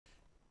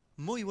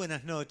Muy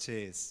buenas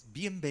noches,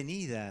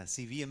 bienvenidas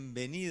y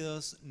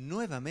bienvenidos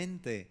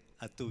nuevamente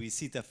a tu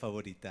visita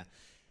favorita.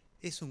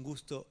 Es un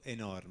gusto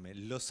enorme,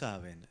 lo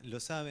saben,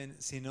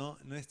 si no,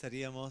 no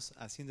estaríamos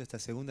haciendo esta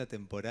segunda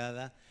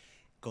temporada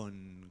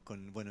con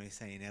bueno,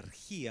 esa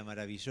energía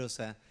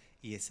maravillosa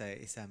y esa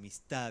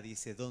amistad y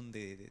ese don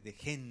de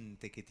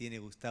gente que tiene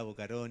Gustavo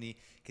Caroni,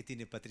 que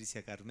tiene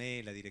Patricia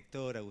Carmé, la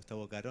directora,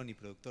 Gustavo Caroni,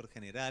 productor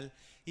general,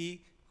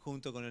 y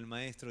junto con el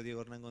maestro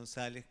Diego Hernán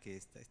González, que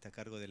está a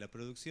cargo de la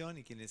producción,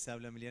 y quien les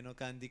habla, Emiliano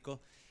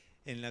Cándico,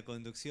 en la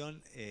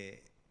conducción.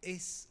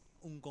 Es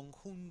un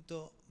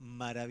conjunto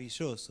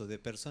maravilloso de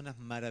personas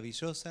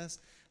maravillosas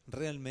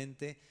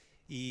realmente,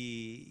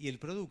 y el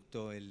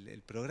producto,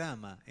 el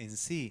programa en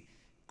sí,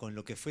 con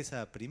lo que fue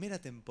esa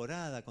primera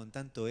temporada, con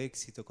tanto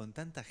éxito, con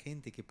tanta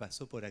gente que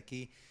pasó por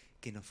aquí,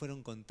 que nos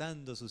fueron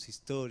contando sus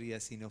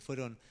historias y nos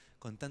fueron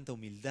con tanta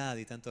humildad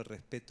y tanto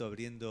respeto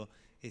abriendo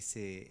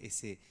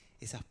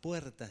esas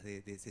puertas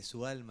de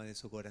su alma, de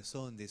su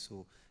corazón, de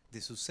su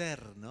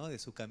ser, ¿no? De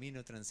su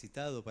camino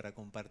transitado para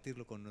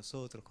compartirlo con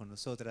nosotros, con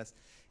nosotras.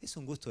 Es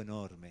un gusto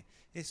enorme,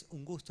 es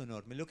un gusto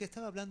enorme. Lo que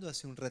estaba hablando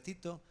hace un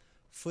ratito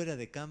fuera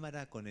de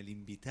cámara con el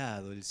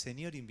invitado, el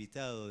señor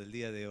invitado del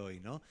día de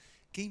hoy, ¿no?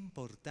 Qué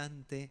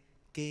importante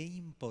que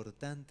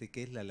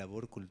es la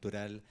labor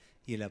cultural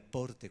y el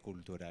aporte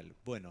cultural.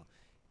 Bueno,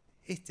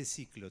 este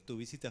ciclo, tu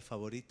visita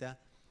favorita,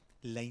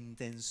 la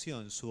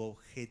intención, su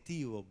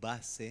objetivo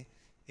base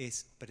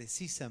es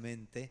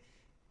precisamente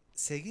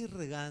seguir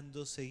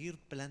regando, seguir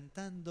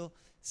plantando,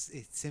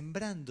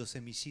 sembrando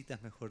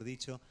semillitas, mejor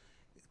dicho,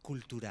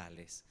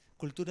 culturales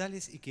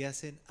y que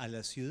hacen a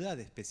la ciudad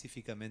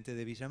específicamente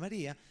de Villa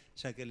María,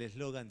 ya que el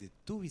eslogan de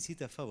tu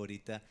visita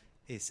favorita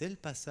es el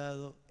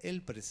pasado,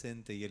 el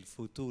presente y el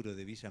futuro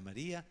de Villa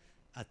María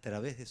a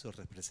través de sus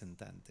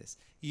representantes.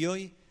 Y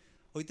hoy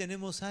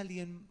tenemos a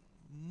alguien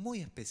muy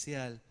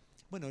especial.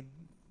 Bueno,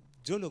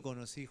 yo lo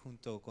conocí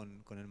junto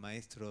con el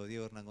maestro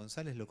Diego Hernán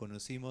González, lo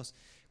conocimos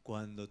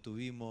cuando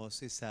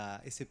tuvimos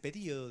ese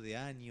periodo de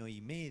año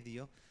y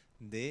medio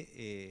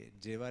de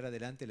llevar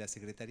adelante la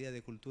Secretaría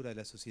de Cultura de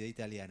la Sociedad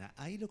Italiana.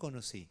 Ahí lo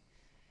conocí.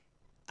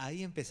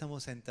 Ahí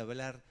empezamos a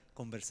entablar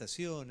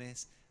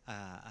conversaciones,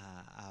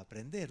 a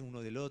aprender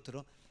uno del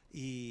otro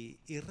y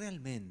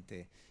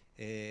realmente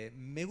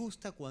me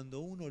gusta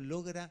cuando uno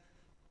logra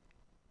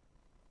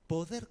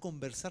poder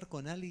conversar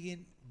con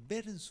alguien,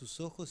 ver en sus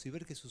ojos y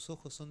ver que sus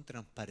ojos son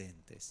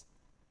transparentes.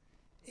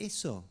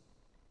 Eso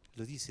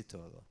lo dice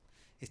todo.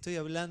 Estoy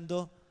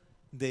hablando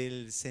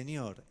del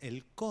señor,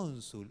 el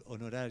cónsul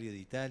honorario de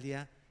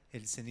Italia,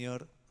 el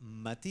señor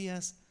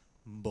Matias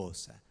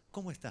Bossa.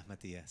 ¿Cómo estás,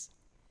 Matías?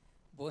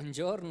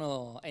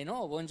 Buongiorno,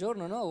 no,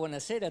 buongiorno no,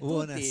 buonasera a tutti.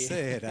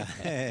 Buonasera,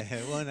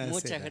 Muchas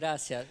buonasera.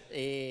 gracias.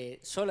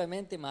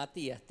 Solamente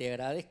Matías, te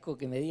agradezco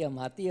que me digas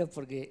Matías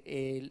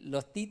porque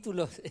los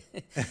títulos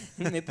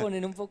me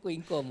ponen un poco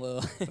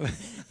incómodo.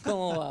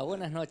 ¿Cómo va?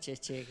 Buenas noches,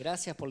 che.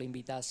 Gracias por la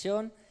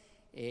invitación.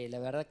 La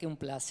verdad que un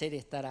placer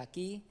estar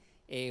aquí.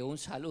 Un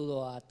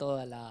saludo a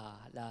toda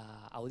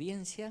la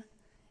audiencia.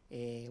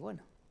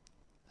 Bueno,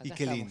 Y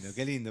acá estamos.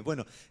 qué lindo.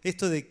 Bueno,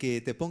 esto de que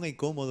te ponga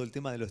incómodo el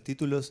tema de los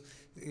títulos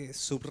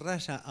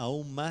subraya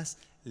aún más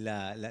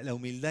la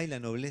humildad y la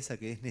nobleza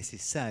que es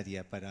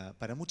necesaria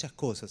para muchas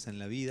cosas en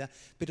la vida,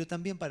 pero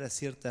también para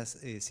ciertas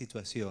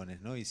situaciones,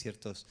 ¿no? Y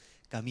ciertos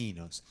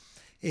caminos.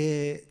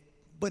 Eh,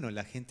 bueno,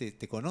 la gente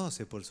te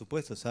conoce, por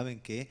supuesto, saben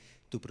que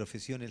tu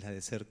profesión es la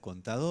de ser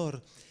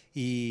contador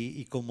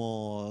y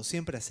como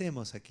siempre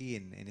hacemos aquí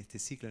en este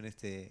ciclo, en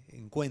este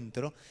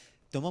encuentro,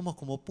 tomamos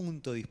como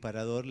punto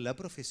disparador la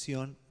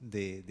profesión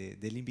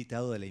del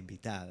invitado o de la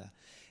invitada,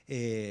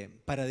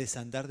 para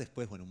desandar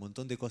después, bueno, un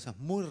montón de cosas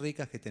muy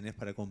ricas que tenés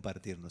para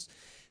compartirnos.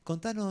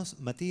 Contanos,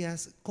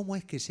 Matías, ¿cómo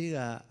es que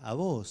llega a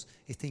vos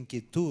esta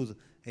inquietud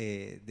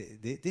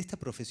de esta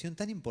profesión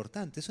tan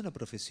importante? Es una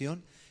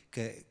profesión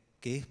que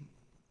es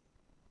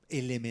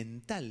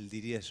elemental,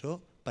 diría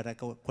yo, para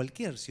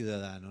cualquier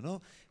ciudadano,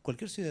 ¿no?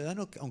 Cualquier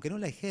ciudadano, aunque no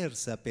la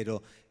ejerza,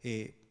 pero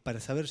para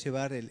saber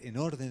llevar en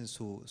orden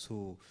su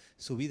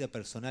vida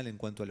personal en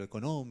cuanto a lo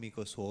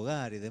económico, su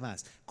hogar y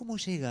demás. ¿Cómo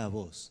llega a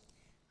vos?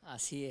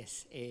 Así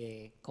es,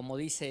 como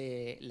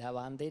dice la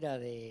bandera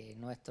de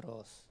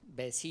nuestros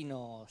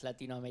vecinos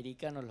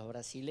latinoamericanos, los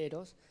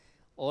brasileros,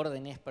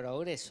 orden es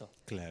progreso,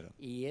 Claro.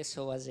 y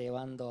eso va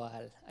llevando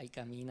al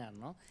caminar,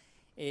 ¿no?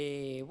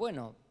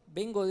 Bueno,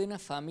 vengo de una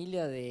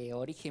familia de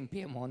origen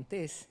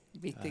piemontés,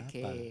 viste Ah, pa.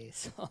 que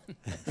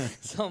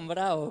son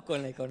bravos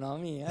con la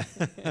economía,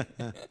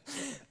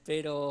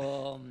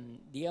 pero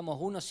digamos,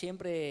 uno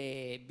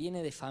siempre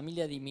viene de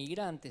familia de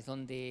inmigrantes,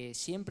 donde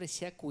siempre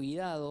se ha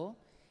cuidado.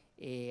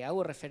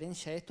 Hago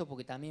referencia a esto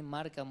porque también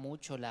marca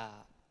mucho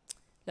la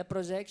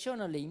proyección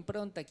o la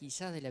impronta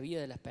quizás de la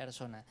vida de las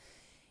personas.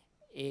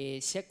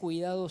 Se ha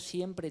cuidado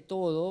siempre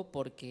todo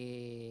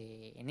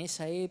porque en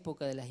esa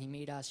época de las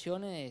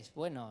inmigraciones,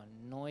 bueno,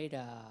 no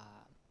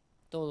era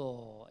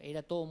todo,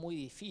 era todo muy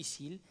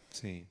difícil.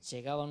 Sí.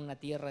 Llegaban a una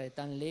tierra de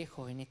tan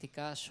lejos en este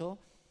caso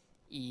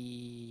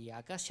y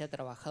acá se ha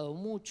trabajado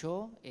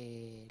mucho,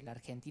 la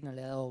Argentina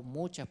le ha dado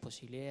muchas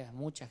posibilidades a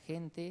mucha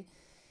gente,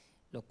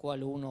 lo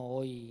cual uno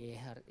hoy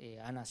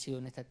ha nacido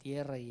en esta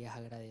tierra y es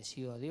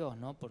agradecido a Dios,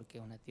 ¿no? Porque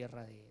es una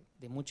tierra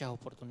de muchas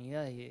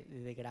oportunidades y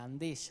de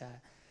grandeza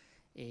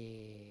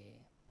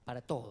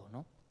para todo,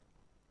 ¿no?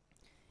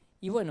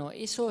 Y bueno,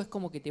 eso es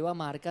como que te va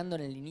marcando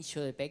en el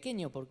inicio de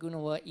pequeño, porque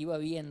uno iba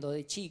viendo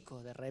de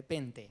chico, de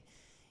repente.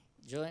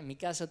 Yo en mi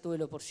casa tuve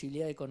la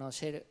posibilidad de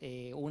conocer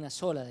una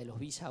sola de los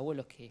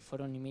bisabuelos que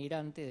fueron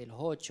inmigrantes, de los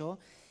 8,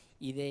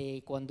 y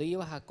de cuando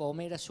ibas a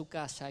comer a su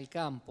casa, al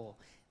campo,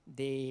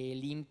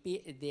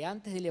 de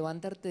antes de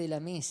levantarte de la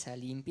mesa,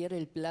 limpiar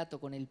el plato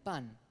con el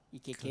pan y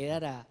que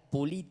quedara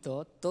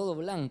pulito, todo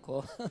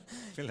blanco,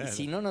 Claro. y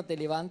si no, no te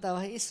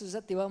levantabas, eso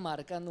ya te va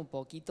marcando un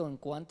poquito en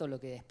cuanto a lo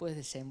que después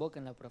desemboca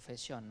en la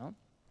profesión, ¿no?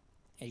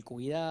 El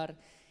cuidar,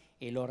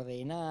 el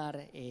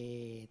ordenar,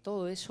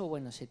 todo eso,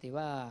 bueno, se te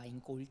va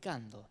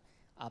inculcando.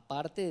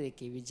 Aparte de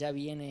que ya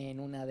viene en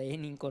un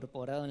ADN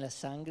incorporado en la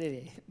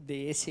sangre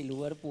de ese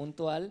lugar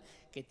puntual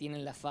que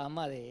tienen la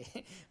fama de,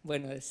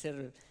 bueno, de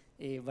ser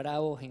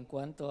bravos en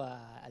cuanto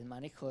al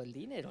manejo del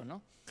dinero,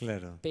 ¿no?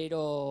 Claro.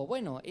 Pero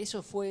bueno,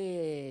 eso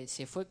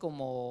se fue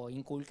como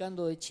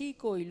inculcando de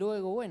chico y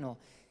luego, bueno,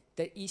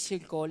 hice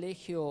el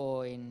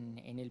colegio en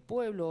el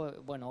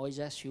pueblo, bueno, hoy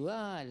ya es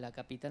ciudad, en la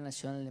capital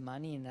nacional de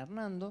Maní, en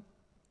Hernando.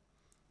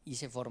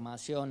 Hice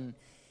formación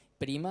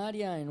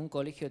primaria en un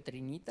colegio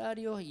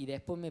trinitario y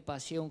después me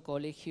pasé a un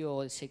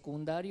colegio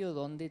secundario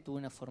donde tuve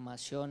una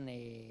formación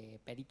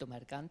perito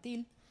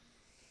mercantil.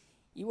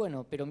 Y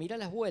bueno, pero mirá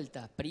las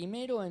vueltas.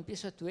 Primero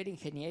empiezo a estudiar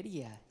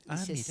ingeniería.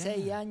 Hice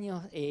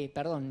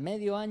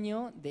medio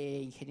año de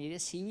ingeniería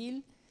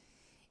civil,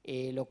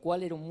 lo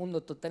cual era un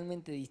mundo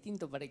totalmente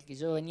distinto para el que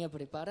yo venía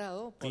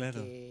preparado,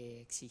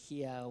 porque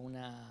exigía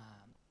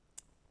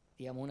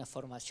digamos, una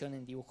formación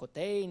en dibujo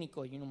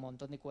técnico y un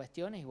montón de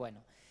cuestiones. Y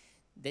bueno,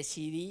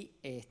 decidí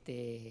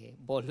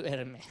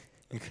volverme.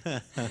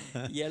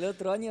 Y al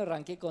otro año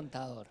arranqué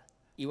contador.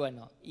 Y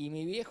bueno, y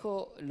mi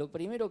viejo, lo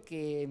primero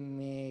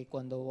que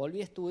cuando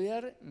volví a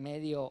estudiar, me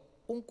dio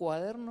un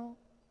cuaderno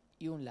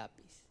y un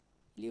lápiz.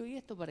 Le digo, ¿y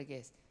esto para qué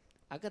es?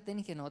 Acá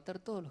tenés que anotar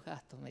todos los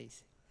gastos, me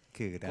dice.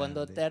 Qué grande.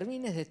 Cuando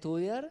termines de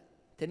estudiar,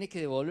 tenés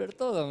que devolver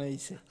todo, me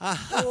dice.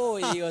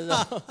 Uy, digo yo.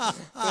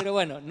 Pero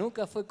bueno,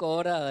 nunca fue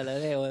cobrada la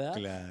deuda.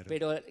 Claro.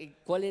 Pero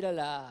 ¿cuál era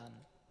la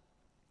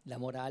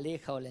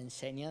moraleja o la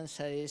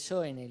enseñanza de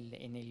eso en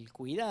el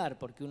cuidar?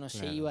 Porque uno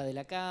se iba de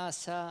la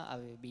casa a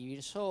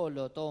vivir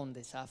solo, todo un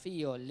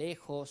desafío,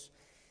 lejos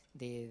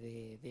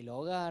del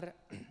hogar.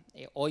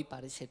 Hoy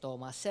parece todo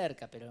más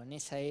cerca, pero en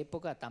esa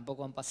época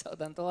tampoco han pasado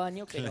tantos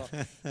años, pero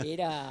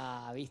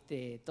era,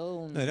 viste, todo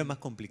un No, era más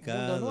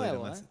complicado. mundo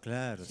nuevo. Era más,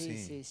 claro,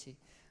 sí. Sí.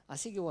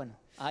 Así que bueno,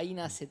 ahí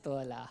nace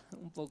toda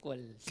un poco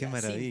Qué la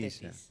maravilla.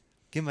 síntesis.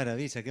 Qué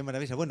maravilla, qué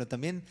maravilla. Bueno,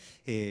 también,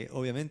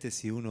 obviamente,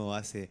 si uno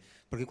hace...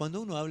 Porque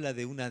cuando uno habla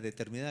de una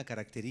determinada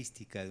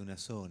característica de una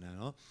zona,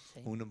 ¿no?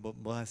 Sí.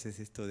 Vos haces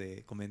esto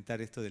de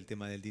comentar esto del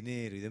tema del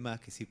dinero y demás,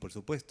 que sí, por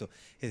supuesto,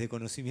 es de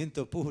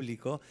conocimiento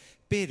público,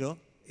 pero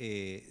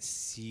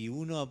si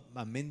uno,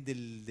 amén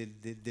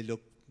de lo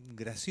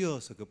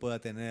gracioso que pueda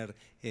tener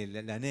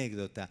la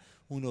anécdota,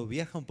 uno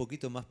viaja un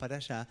poquito más para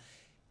allá,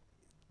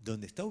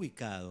 donde está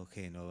ubicado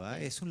Génova,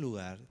 es un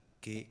lugar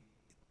que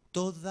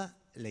toda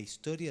la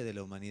historia de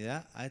la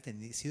humanidad ha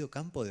sido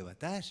campo de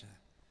batalla.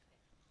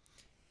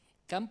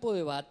 Campo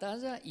de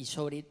batalla y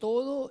sobre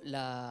todo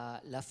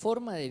la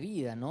forma de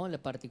vida, ¿no?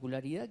 La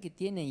particularidad que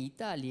tiene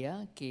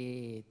Italia,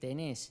 que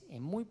tenés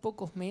en muy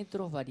pocos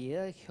metros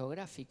variedades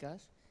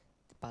geográficas,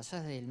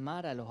 pasás del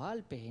mar a los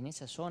Alpes en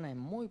esa zona en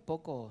muy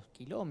pocos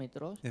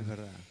kilómetros. Es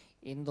verdad.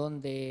 En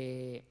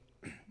donde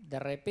de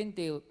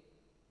repente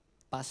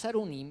pasar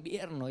un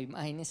invierno, y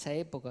más en esa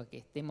época que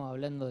estemos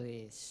hablando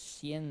de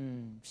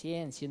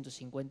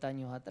 150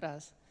 años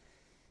atrás,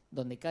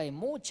 donde cae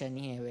mucha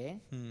nieve,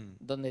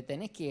 donde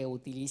tenés que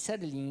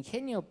utilizar el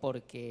ingenio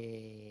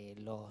porque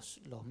los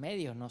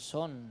medios no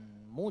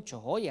son muchos.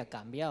 Hoy ha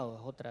cambiado,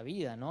 es otra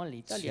vida, ¿no? En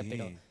Italia,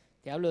 pero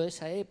te hablo de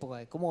esa época,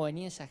 de cómo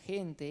venía esa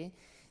gente,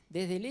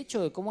 desde el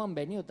hecho de cómo han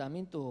venido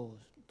también tus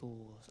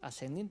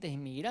ascendientes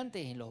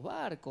inmigrantes en los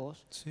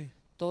barcos. Sí.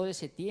 Todo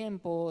ese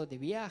tiempo de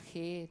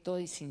viaje,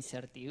 toda esa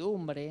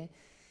incertidumbre,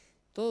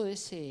 todo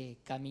ese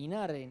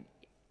caminar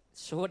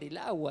sobre el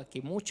agua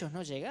que muchos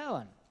no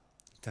llegaban.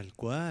 Tal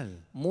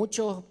cual.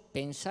 Muchos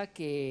pensá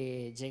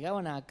que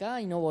llegaban acá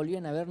y no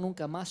volvían a ver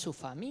nunca más su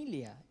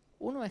familia.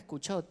 Uno ha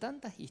escuchado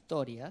tantas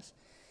historias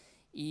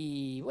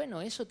y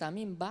bueno, eso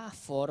también va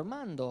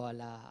formando a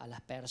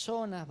las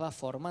personas, va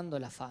formando a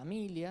las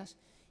familias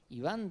y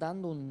van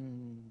dando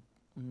un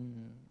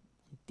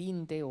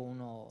tinte o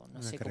una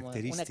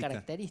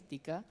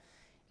característica,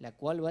 la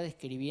cual va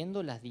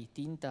describiendo las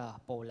distintas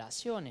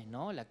poblaciones,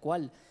 ¿no? La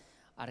cual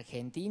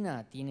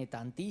Argentina tiene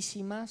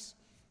tantísimas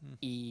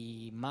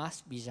y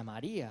más Villa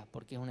María,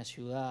 porque es una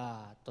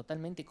ciudad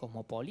totalmente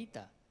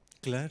cosmopolita.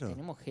 Claro.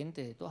 Tenemos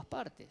gente de todas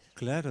partes.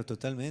 Claro,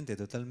 totalmente,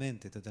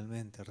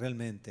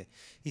 realmente.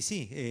 Y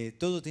sí,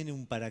 todo tiene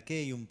un para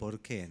qué y un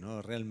por qué,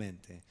 ¿no?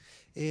 Realmente.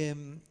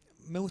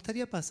 Me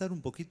gustaría pasar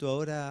un poquito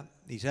ahora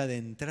y ya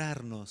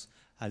adentrarnos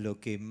a lo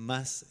que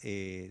más,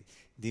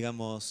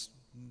 digamos,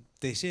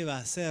 te lleva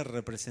a ser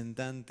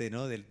representante,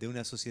 ¿no? de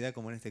una sociedad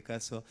como en este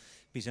caso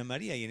Villa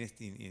María y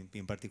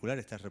en particular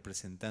estás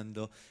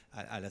representando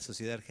a la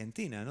sociedad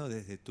argentina, ¿no?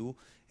 Desde tu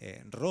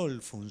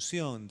rol,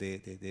 función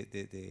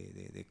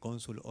de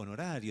cónsul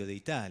honorario de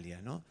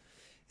Italia, ¿no?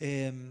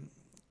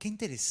 Qué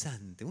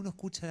interesante, uno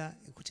escucha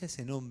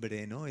ese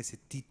nombre, ¿no? Ese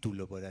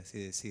título, por así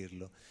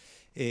decirlo.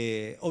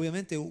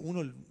 Obviamente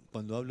uno,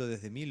 cuando hablo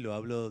desde mí, lo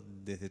hablo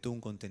desde todo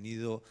un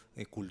contenido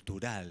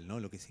cultural, ¿no?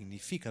 Lo que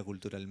significa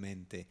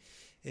culturalmente.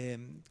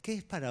 ¿Qué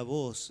es para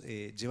vos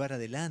llevar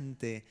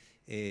adelante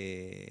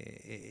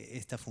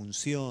esta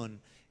función?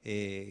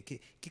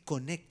 ¿Qué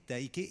conecta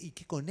y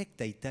qué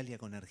conecta Italia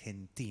con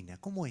Argentina?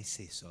 ¿Cómo es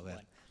eso? A ver.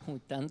 Bueno, muy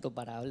tanto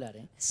para hablar,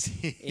 ¿eh?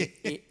 Sí.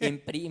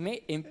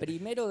 En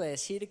primero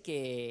decir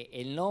que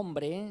el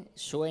nombre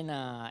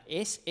suena,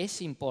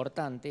 es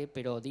importante,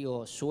 pero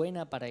digo,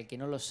 suena para el que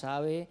no lo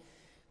sabe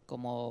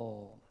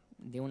como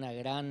de una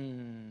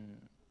gran,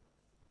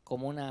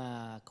 como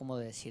una, ¿cómo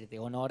decirte?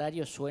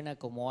 Honorario suena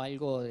como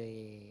algo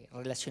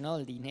relacionado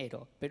al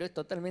dinero, pero es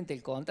totalmente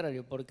el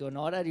contrario, porque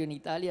honorario en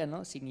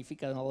italiano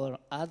significa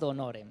ad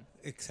honorem.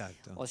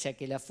 Exacto. O sea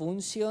que la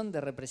función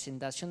de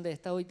representación del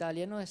Estado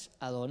italiano es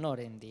ad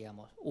honorem,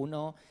 digamos.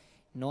 Uno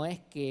no es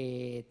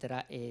que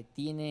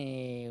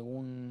tiene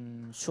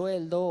un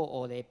sueldo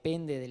o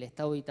depende del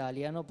Estado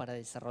italiano para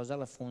desarrollar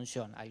la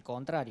función. Al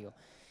contrario,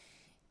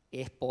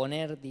 es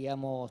poner,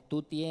 digamos,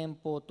 tu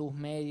tiempo, tus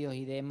medios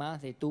y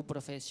demás de tu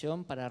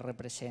profesión para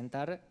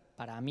representar,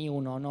 para mí,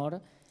 un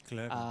honor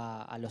Claro.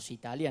 a los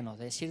italianos.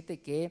 Decirte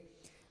que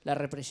la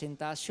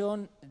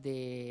representación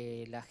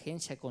de la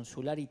agencia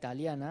consular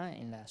italiana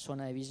en la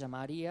zona de Villa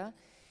María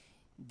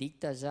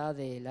dicta ya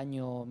del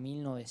año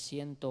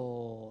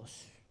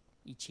 1900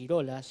 y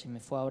Chirola, se me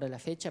fue ahora la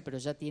fecha, pero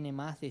ya tiene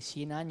más de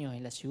 100 años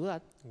en la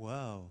ciudad.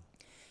 Wow.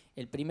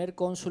 El primer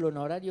cónsul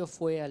honorario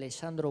fue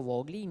Alessandro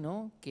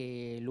Boglino,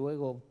 que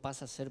luego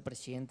pasa a ser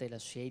presidente de la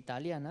Sociedad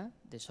Italiana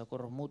de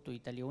Socorro Mutuo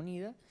Italia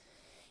Unida,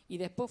 y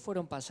después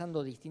fueron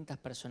pasando distintas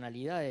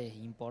personalidades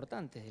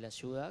importantes de la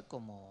ciudad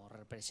como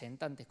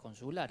representantes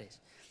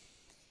consulares.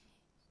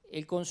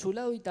 El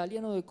consulado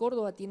italiano de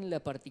Córdoba tiene la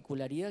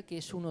particularidad que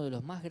es uno de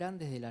los más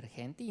grandes de la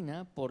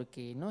Argentina,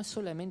 porque no es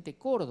solamente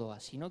Córdoba,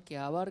 sino que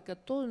abarca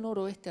todo el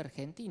noroeste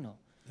argentino.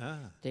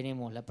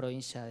 Tenemos la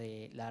provincia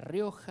de La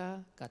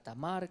Rioja,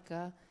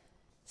 Catamarca,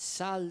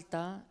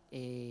 Salta,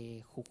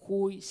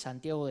 Jujuy,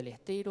 Santiago del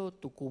Estero,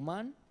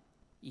 Tucumán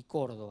y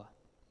Córdoba.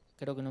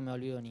 Creo que no me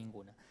olvido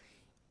ninguna.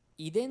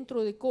 Y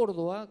dentro de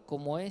Córdoba,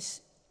 como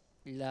es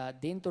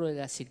dentro de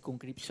la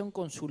circunscripción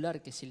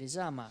consular que se le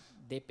llama,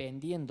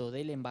 dependiendo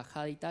de la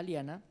embajada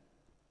italiana,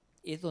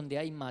 es donde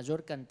hay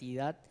mayor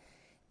cantidad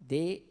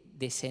de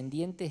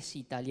descendientes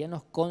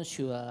italianos con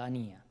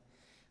ciudadanía.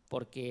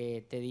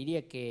 Porque te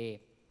diría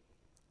que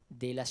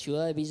de la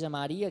ciudad de Villa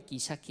María,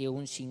 quizás que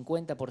un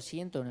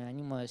 50%, me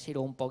animo a decir,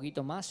 o un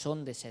poquito más,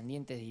 son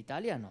descendientes de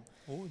italianos.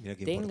 Mira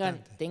qué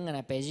tengan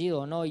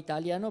apellido o no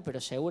italiano,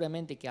 pero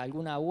seguramente que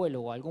algún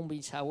abuelo o algún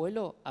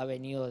bisabuelo ha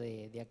venido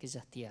de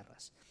aquellas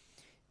tierras.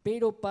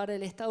 Pero para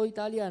el Estado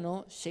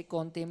italiano se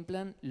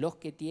contemplan los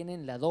que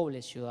tienen la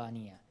doble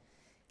ciudadanía.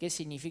 ¿Qué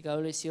significa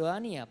doble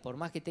ciudadanía? Por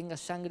más que tengas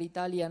sangre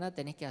italiana,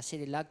 tenés que hacer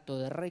el acto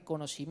de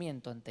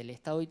reconocimiento ante el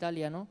Estado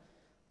italiano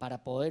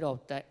para poder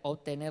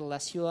obtener la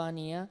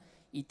ciudadanía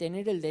y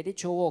tener el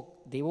derecho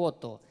de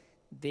voto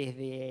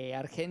desde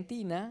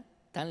Argentina,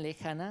 tan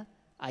lejana,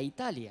 a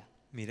Italia.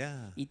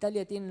 Mirá.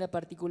 Italia tiene la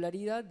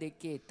particularidad de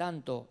que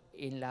tanto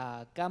en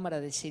la Cámara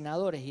de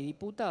Senadores y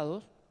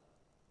Diputados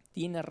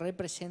tiene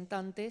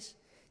representantes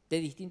de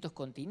distintos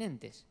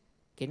continentes,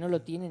 que no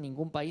lo tiene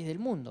ningún país del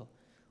mundo.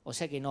 O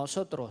sea que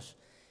nosotros,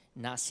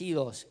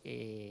 nacidos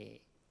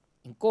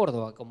en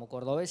Córdoba, como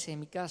cordobeses en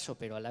mi caso,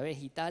 pero a la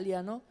vez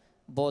italiano,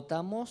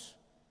 votamos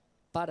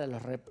para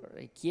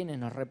quienes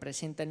nos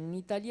representan en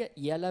Italia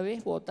y a la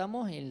vez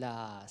votamos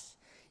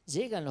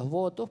llegan los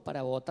votos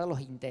para votar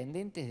los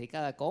intendentes de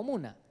cada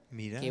comuna.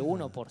 Mirá. Que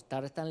uno, por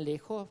estar tan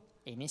lejos,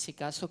 en ese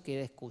caso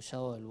queda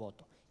excusado del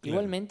voto. Claro.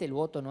 Igualmente el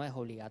voto no es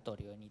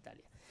obligatorio en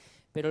Italia.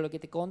 Pero lo que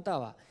te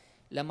contaba,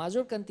 la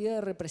mayor cantidad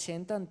de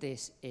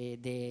representantes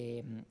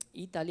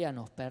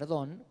italianos,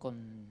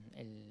 con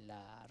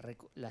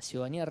la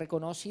ciudadanía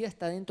reconocida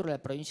está dentro de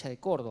la provincia de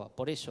Córdoba.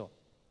 Por eso,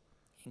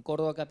 en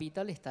Córdoba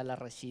capital está la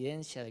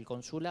residencia del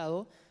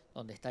consulado,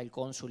 donde está el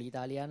cónsul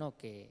italiano,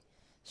 que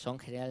son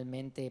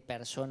generalmente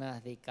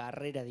personas de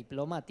carrera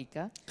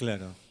diplomática.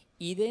 Claro.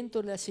 Y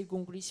dentro de la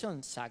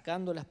circunscripción,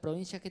 sacando las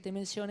provincias que te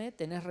mencioné,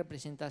 tenés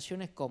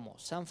representaciones como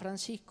San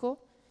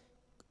Francisco,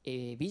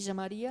 Villa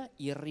María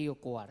y Río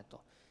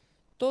Cuarto.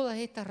 Todas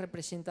estas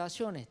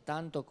representaciones,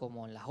 tanto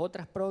como en las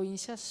otras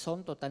provincias,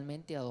 son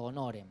totalmente ad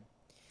honorem.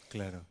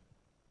 Claro.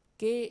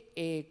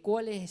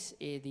 ¿Cuál es,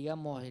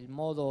 digamos, el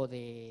modo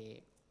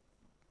de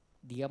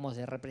digamos,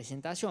 de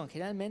representación.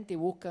 Generalmente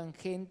buscan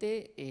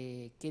gente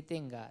que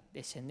tenga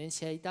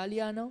descendencia de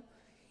italiano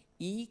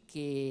y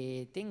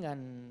que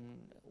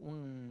tengan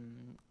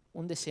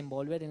un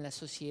desenvolver en la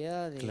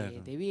sociedad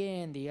de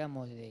bien,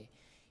 digamos,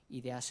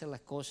 y de hacer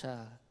las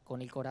cosas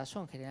con el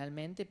corazón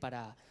generalmente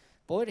para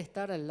poder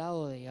estar al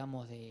lado,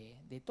 digamos,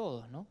 de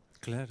todos, ¿no?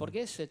 Claro. Porque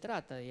de eso se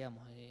trata,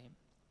 digamos, de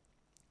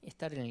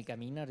estar en el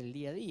caminar el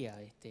día a día,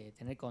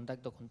 tener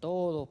contacto con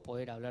todos,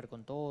 poder hablar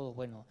con todos,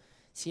 bueno,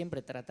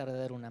 siempre tratar de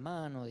dar una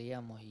mano,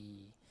 digamos,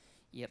 y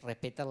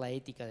respetar la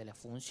ética de la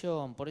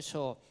función. Por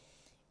eso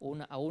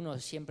a uno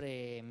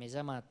siempre me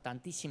llama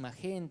tantísima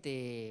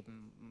gente,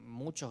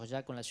 muchos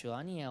ya con la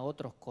ciudadanía,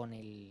 otros con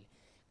el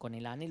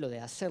anhelo de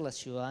hacer la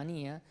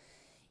ciudadanía.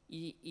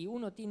 Y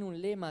uno tiene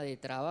un lema de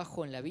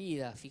trabajo en la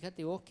vida.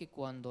 Fíjate vos que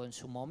cuando en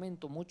su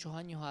momento, muchos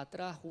años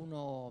atrás,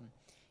 uno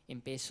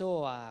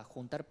empezó a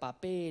juntar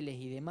papeles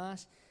y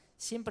demás,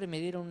 siempre me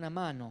dieron una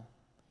mano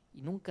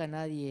y nunca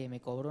nadie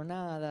me cobró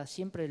nada,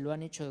 siempre lo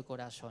han hecho de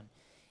corazón.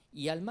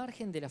 Y al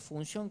margen de la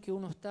función que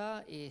uno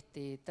está,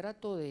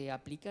 trato de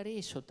aplicar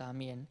eso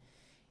también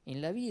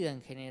en la vida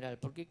en general,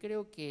 porque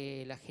creo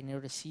que la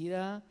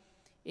generosidad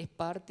es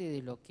parte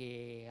de lo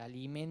que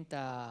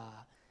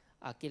alimenta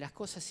a que las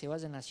cosas se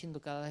vayan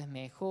haciendo cada vez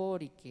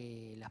mejor y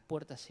que las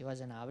puertas se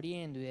vayan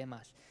abriendo y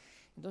demás.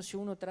 Entonces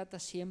uno trata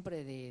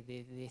siempre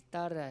de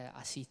estar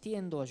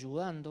asistiendo,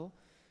 ayudando,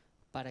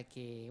 para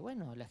que,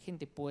 bueno, la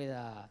gente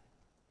pueda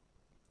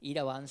ir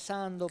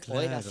avanzando,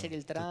 poder hacer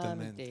el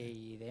trámite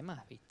y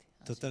demás, ¿viste?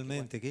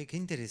 Totalmente, bueno. Qué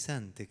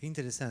interesante, qué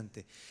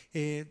interesante.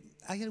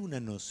 ¿Hay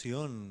alguna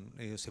noción,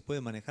 se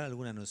puede manejar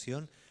alguna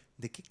noción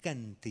de qué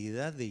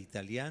cantidad de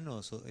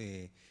italianos,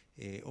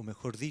 o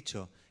mejor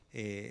dicho,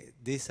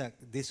 de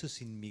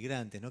esos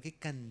inmigrantes, ¿no? ¿Qué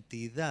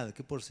cantidad,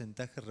 qué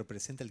porcentaje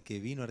representa el que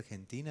vino a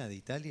Argentina de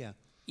Italia?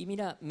 Y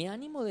mira, me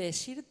animo de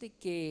decirte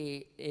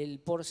que el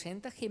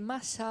porcentaje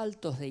más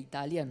alto de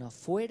italianos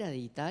fuera de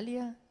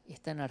Italia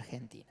está en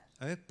Argentina.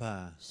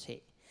 ¡Epa!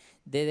 Sí.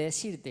 De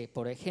decirte,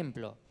 por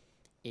ejemplo,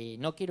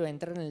 no quiero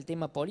entrar en el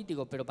tema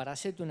político, pero para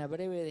hacerte una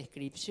breve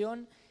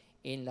descripción,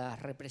 en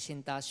las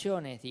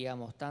representaciones,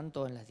 digamos,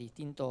 tanto en los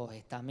distintos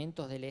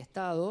estamentos del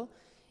Estado,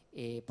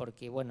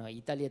 porque, bueno,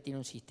 Italia tiene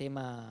un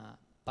sistema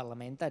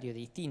parlamentario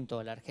distinto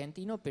al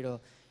argentino,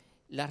 pero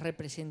las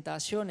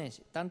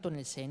representaciones, tanto en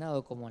el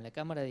Senado como en la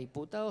Cámara de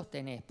Diputados,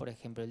 tenés, por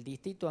ejemplo, el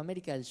Distrito de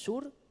América del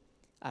Sur,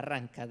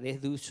 arranca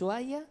desde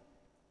Ushuaia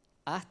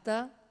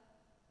hasta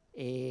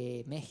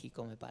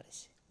México, me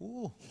parece.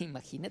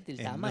 Imagínate el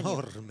tamaño.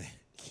 Enorme.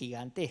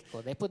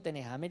 Gigantesco. Después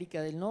tenés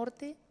América del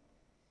Norte,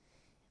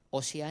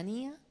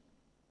 Oceanía,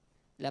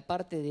 la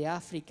parte de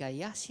África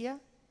y Asia,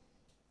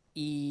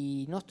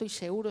 y no estoy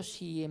seguro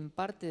si en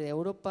parte de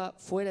Europa,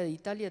 fuera de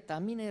Italia,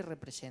 también hay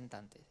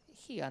representantes. Es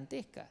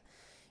gigantesca.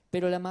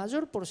 Pero la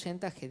mayor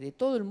porcentaje de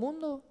todo el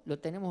mundo lo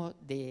tenemos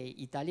de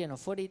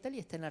italianos fuera de Italia,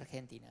 está en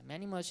Argentina. Me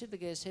animo a decirte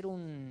que debe ser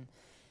un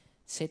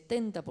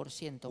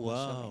 70%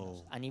 más o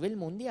menos. A nivel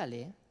mundial,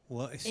 ¿eh?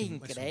 Wow, es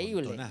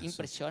increíble,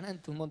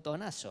 impresionante, un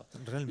montonazo.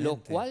 Realmente.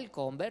 Lo cual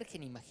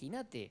convergen,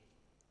 imagínate,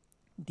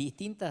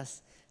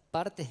 distintas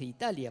partes de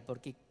Italia,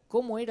 porque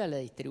 ¿cómo era la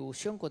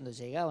distribución cuando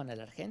llegaban a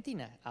la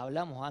Argentina?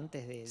 Hablamos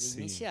antes de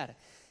iniciar.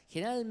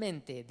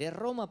 Generalmente, de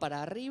Roma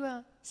para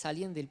arriba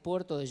salían del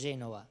puerto de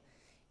Génova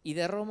y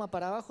de Roma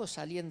para abajo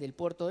salían del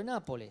puerto de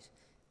Nápoles.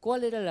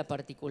 ¿Cuál era la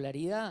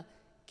particularidad?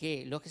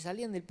 Que los que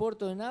salían del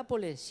puerto de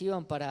Nápoles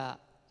iban para,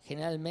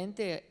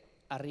 generalmente,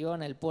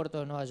 arribaban al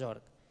puerto de Nueva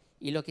York.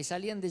 Y los que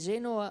salían de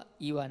Génova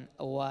iban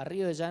o a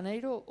Río de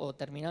Janeiro o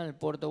terminaban en el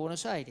puerto de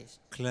Buenos Aires.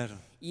 Claro.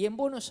 Y en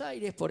Buenos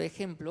Aires, por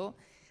ejemplo,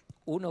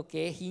 uno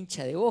que es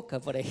hincha de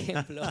Boca, por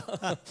ejemplo,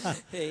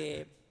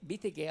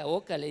 ¿viste que a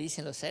Boca le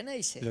dicen los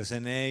Ceneices? Los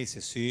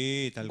Ceneices,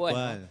 sí, tal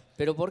cual.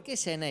 Pero ¿por qué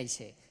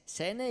Ceneice?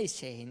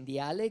 Ceneice en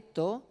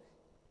dialecto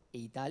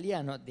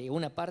italiano de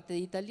una parte de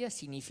Italia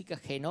significa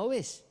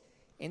genovés.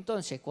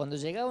 Entonces, cuando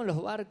llegaban los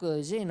barcos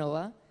de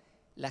Génova,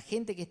 la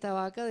gente que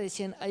estaba acá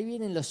decían, ahí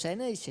vienen los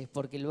Ceneices,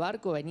 porque el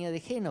barco venía de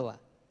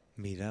Génova.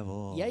 Mirá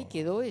vos. Y ahí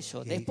quedó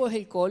eso. Después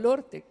el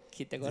color, ¿te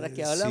acordás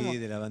que hablamos? Sí,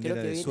 de la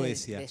bandera de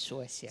Suecia. De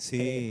Suecia,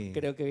 sí.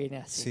 creo que viene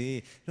así.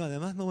 Sí, no,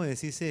 además no me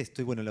decís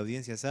esto, y bueno, la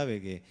audiencia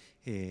sabe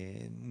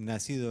que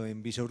nacido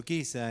en Villa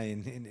Urquiza,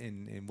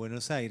 en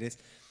Buenos Aires,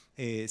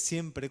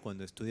 siempre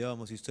cuando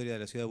estudiábamos historia de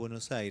la ciudad de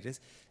Buenos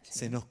Aires,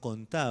 se nos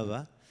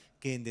contaba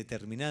que en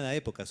determinada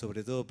época,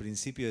 sobre todo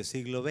principio del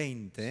siglo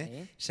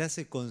XX, ya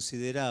se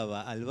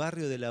consideraba al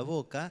barrio de La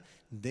Boca,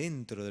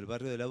 dentro del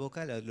barrio de La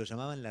Boca, lo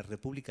llamaban la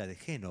República de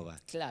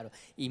Génova. Claro,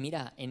 y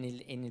mirá, en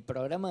el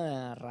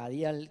programa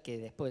radial, que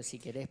después si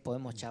querés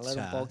podemos charlar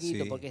un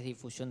poquito, porque es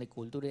difusión de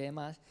cultura y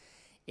demás,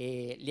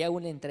 le hago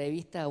una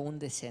entrevista a un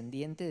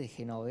descendiente de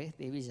genovés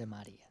de Villa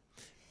María.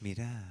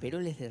 Mirá. Pero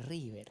él es de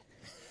River.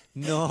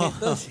 No.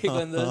 Entonces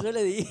cuando yo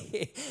le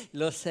dije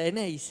los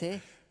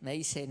Ceneices, me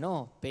dice,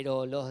 no,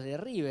 pero los de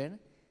River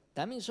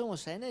también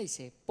somos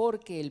Ceneices,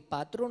 porque el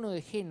patrono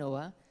de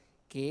Génova,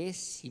 que es,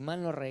 si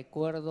mal no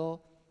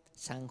recuerdo,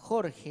 San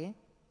Jorge,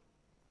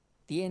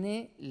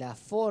 tiene la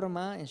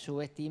forma en su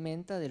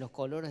vestimenta de los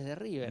colores de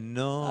River.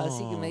 No.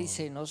 Así que me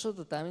dice,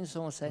 nosotros también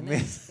somos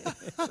Ceneice.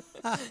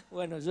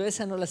 Bueno, yo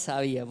esa no la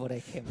sabía, por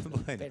ejemplo.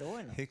 Bueno, pero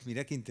bueno.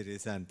 Mirá qué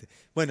interesante.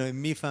 Bueno,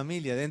 en mi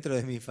familia, dentro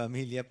de mi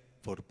familia,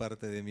 por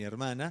parte de mi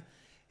hermana,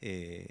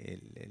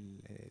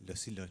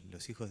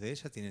 los hijos de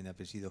ella tienen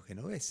apellido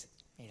genovese.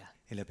 Mira.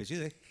 El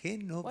apellido es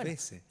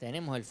genovese. Bueno,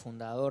 tenemos el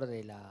fundador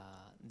de la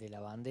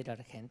bandera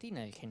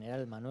argentina, el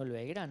general Manuel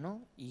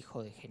Belgrano,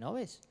 hijo de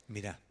genovés.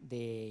 Mirá.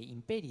 De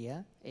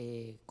Imperia,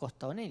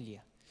 Costa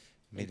Onelia.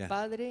 Mirá. El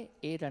padre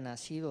era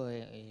nacido,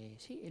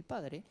 el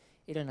padre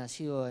era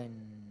nacido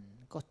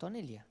en Costa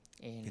Onelia,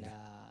 en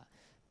la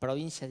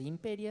provincia de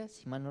Imperia,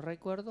 si mal no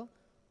recuerdo,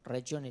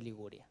 región de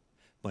Liguria.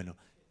 Bueno,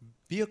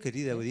 vio,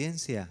 querida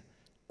audiencia,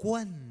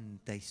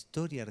 cuánta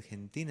historia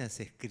argentina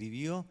se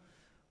escribió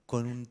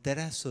con un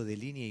trazo de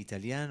línea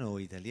italiano o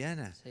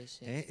italiana. Sí,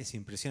 sí. Es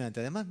impresionante.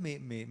 Además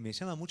me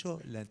llama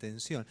mucho la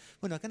atención.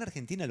 Bueno, acá en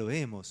Argentina lo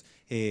vemos.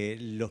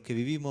 Los que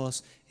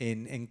vivimos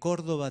en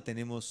Córdoba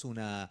tenemos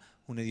una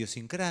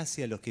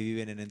idiosincrasia, los que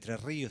viven en Entre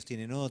Ríos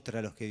tienen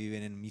otra, los que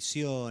viven en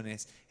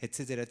Misiones,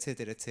 etcétera,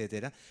 etcétera,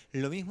 etcétera.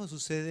 Lo mismo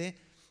sucede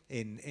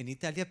en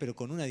Italia, pero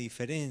con una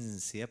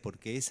diferencia,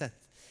 porque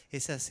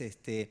esas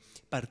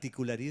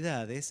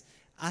particularidades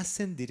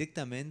hacen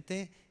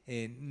directamente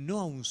no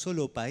a un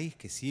solo país,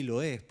 que sí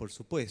lo es, por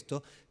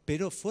supuesto,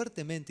 pero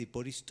fuertemente y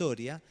por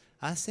historia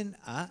hacen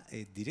a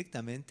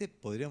directamente,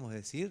 podríamos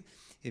decir,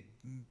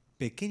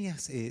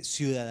 pequeñas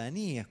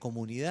ciudadanías,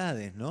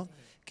 comunidades, ¿no?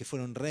 Que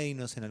fueron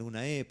reinos en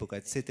alguna época,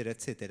 etcétera,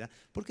 etcétera.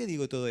 ¿Por qué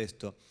digo todo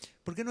esto?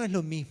 Porque no es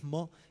lo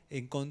mismo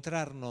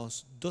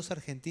encontrarnos dos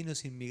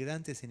argentinos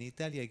inmigrantes en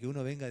Italia, que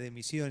uno venga de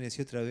Misiones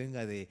y otro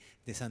venga de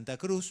Santa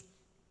Cruz.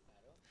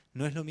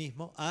 No es lo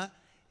mismo a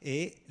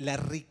la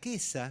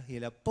riqueza y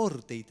el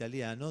aporte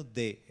italiano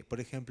de, por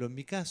ejemplo, en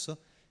mi caso,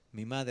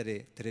 mi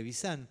madre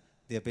trevisán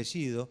de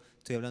apellido,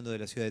 estoy hablando de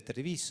la ciudad de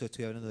Treviso,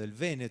 estoy hablando del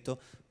Véneto,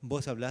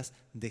 vos hablás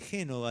de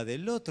Génova,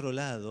 del otro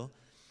lado,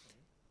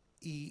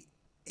 y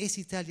es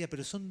Italia,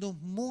 pero son dos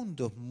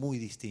mundos muy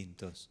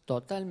distintos.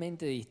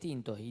 Totalmente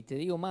distintos, y te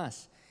digo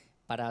más,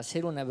 para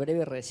hacer una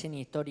breve reseña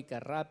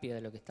histórica rápida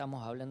de lo que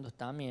estamos hablando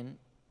también,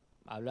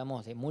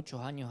 hablamos de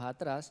muchos años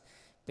atrás,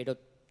 pero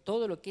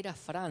todo lo que era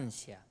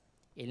Francia,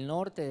 el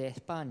norte de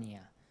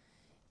España,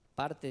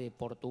 parte de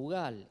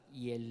Portugal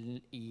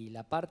y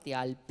la parte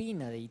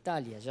alpina de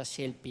Italia, ya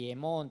sea el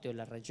Piemonte o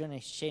la región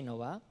de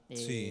Génova,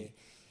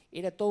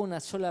 era toda una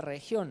sola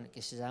región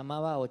que se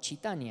llamaba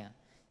Occitania.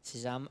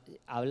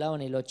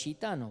 Hablaban el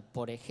occitano,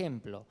 por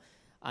ejemplo.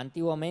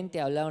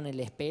 Antiguamente hablaban el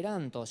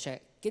esperanto. O sea,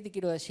 ¿qué te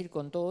quiero decir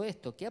con todo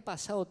esto? Que ha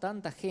pasado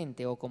tanta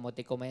gente, o como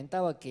te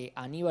comentaba que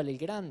Aníbal el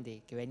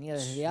Grande, que venía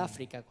desde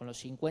África con los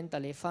 50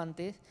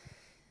 elefantes,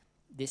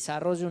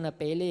 desarrolla una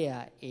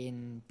pelea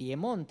en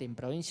Piemonte, en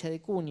provincia de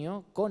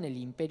Cuneo, con el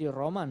Imperio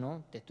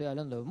Romano, te estoy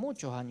hablando de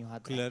muchos años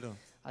atrás. Claro.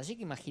 Así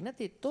que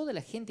imagínate toda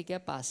la gente que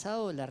ha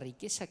pasado, la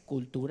riqueza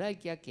cultural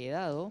que ha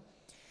quedado,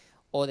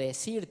 o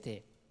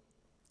decirte,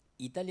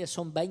 Italia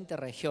son 20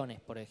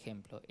 regiones, por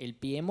ejemplo. El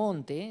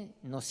Piemonte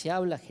no se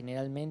habla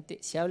generalmente,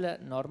 se habla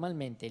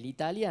normalmente el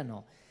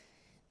italiano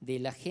de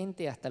la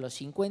gente hasta los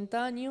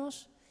 50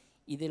 años,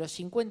 y de los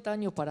 50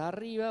 años para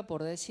arriba,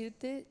 por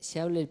decirte, se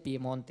habla el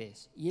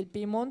piemontés. Y el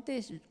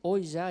piemontés,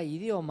 hoy ya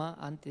idioma,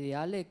 antes de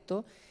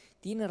dialecto,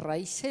 tiene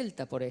raíz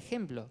celta, por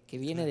ejemplo, que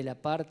viene de la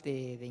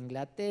parte de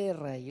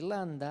Inglaterra,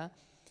 Irlanda,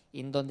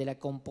 en donde la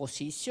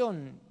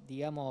composición,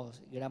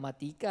 digamos,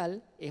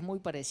 gramatical es muy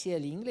parecida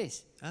al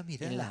inglés. Ah,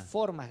 mirá. En las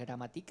formas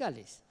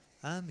gramaticales.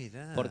 Ah,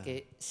 mirá.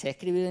 Porque se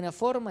escribe de una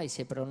forma y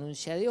se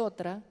pronuncia de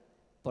otra.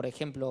 Por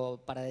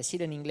ejemplo, para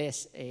decir en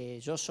inglés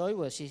yo soy,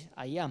 vos decís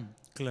I am.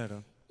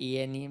 Claro. Y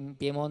en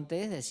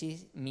piemontés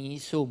decís mi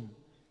sum.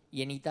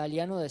 Y en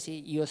italiano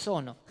decís io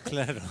sono.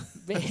 Claro.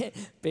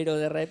 Pero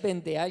de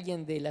repente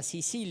alguien de la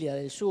Sicilia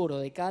del sur o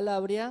de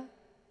Calabria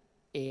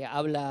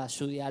habla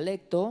su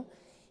dialecto.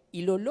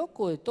 Y lo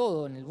loco de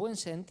todo, en el buen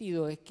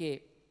sentido, es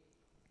que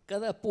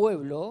cada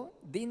pueblo,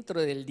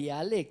 dentro del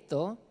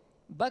dialecto,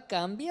 va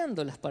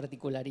cambiando las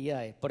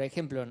particularidades. Por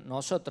ejemplo,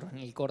 nosotros en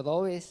el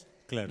cordobés,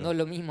 no es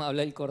lo mismo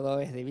hablar el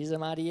cordobés de Villa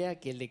María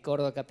que el de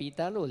Córdoba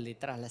Capital o el de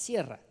Tras la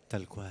Sierra.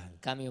 Tal cual.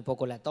 Cambia un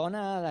poco la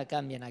tonada,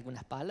 cambian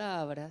algunas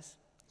palabras.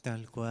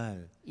 Tal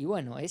cual. Y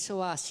bueno, eso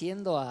va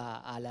haciendo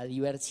a la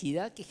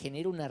diversidad que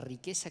genera una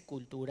riqueza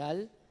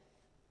cultural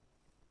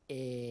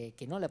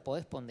que no la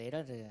podés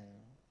ponderar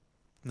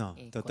No,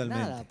 con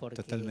totalmente. nada, porque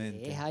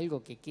Totalmente. es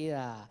algo que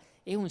queda,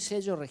 es un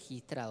sello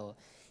registrado.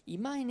 Y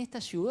más en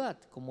esta ciudad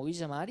como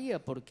Villa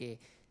María, porque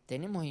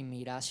tenemos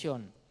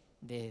inmigración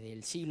desde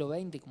el siglo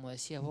XX, como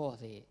decías vos,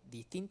 de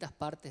distintas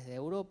partes de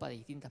Europa, de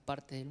distintas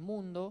partes del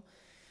mundo.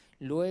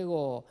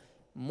 Luego,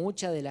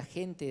 mucha de la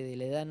gente de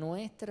la edad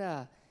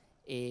nuestra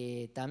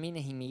también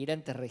es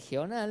inmigrante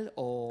regional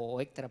o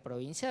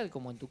extraprovincial,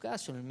 como en tu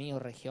caso, en el mío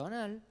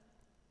regional.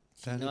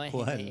 Tal No es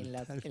cual, en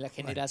la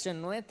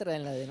generación nuestra,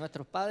 en la de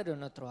nuestros padres o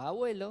nuestros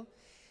abuelos.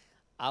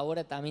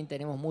 ahora también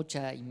tenemos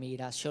mucha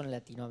inmigración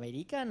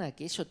latinoamericana,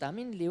 que eso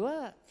también le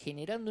va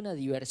generando una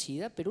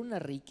diversidad, pero una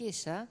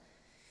riqueza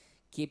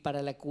que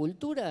para la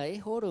cultura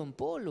es oro en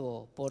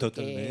polvo, porque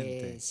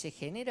Totalmente. se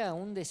genera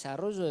un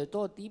desarrollo de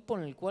todo tipo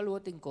en el cual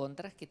vos te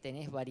encontrás que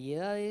tenés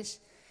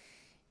variedades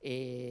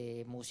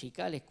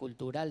musicales,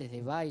 culturales,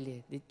 de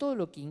baile, de todo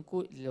lo que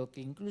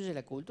incluye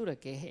la cultura,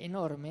 que es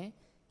enorme,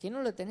 que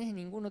no lo tenés en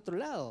ningún otro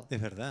lado. Es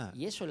verdad.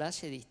 Y eso la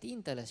hace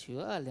distinta a la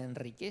ciudad, la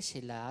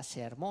enriquece, la hace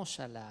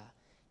hermosa,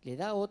 le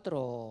da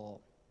otro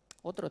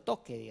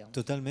toque, digamos.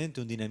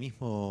 Totalmente, un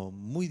dinamismo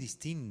muy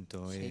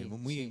distinto, Sí,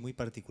 muy, sí, muy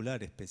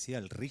particular,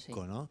 especial,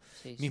 rico, sí, ¿no?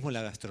 sí, Mismo sí, la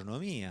sí.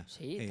 gastronomía.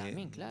 Sí,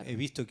 también, claro. He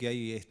visto que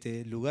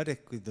hay lugares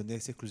donde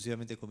es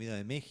exclusivamente comida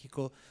de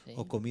México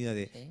o Sí, comida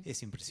de... sí.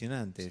 Es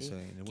impresionante Sí, eso,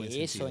 en el buen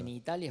que eso en sentido.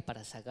 Italia es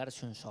para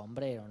sacarse un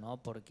sombrero,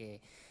 ¿no? Porque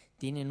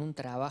tienen un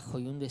trabajo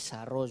y un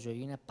desarrollo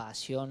y una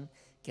pasión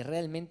que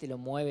realmente lo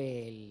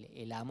mueve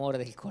el amor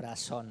del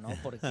corazón, ¿no?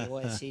 Porque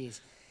vos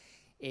decís,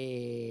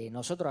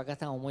 nosotros acá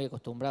estamos muy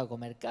acostumbrados a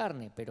comer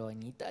carne, pero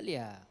en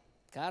Italia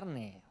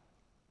carne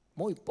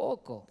muy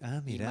poco.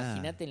 Ah, mirá,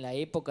 Imagínate en la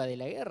época de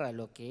la guerra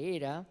lo que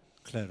era.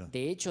 claro,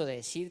 De hecho,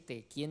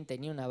 decirte quién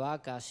tenía una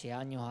vaca hace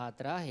años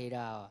atrás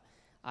era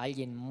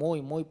alguien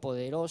muy, muy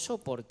poderoso,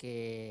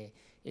 porque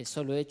el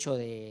solo hecho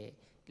de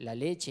la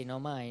leche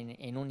nomás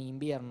en un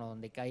invierno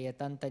donde caía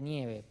tanta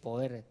nieve,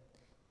 poder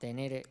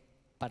tener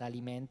para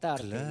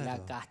alimentarte la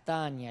claro,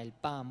 castaña, el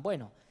pan,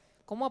 bueno,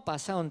 como ha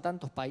pasado en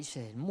tantos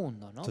países del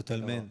mundo, ¿no?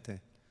 totalmente,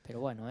 Però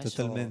bueno, adesso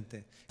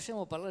totalmente.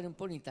 possiamo parlare un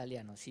po' in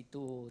italiano, se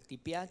tu ti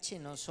piace,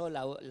 non so,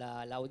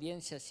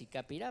 l'audience si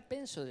capirà,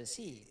 penso di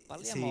sì,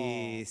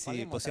 Sì, sì,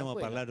 parliamo possiamo tranquillo,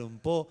 parlare un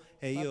po'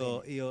 e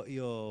va bene,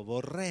 io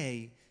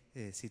vorrei,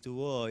 se tu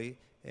vuoi,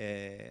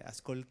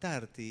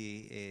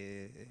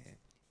 ascoltarti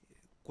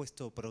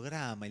questo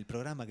programma, il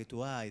programma che tu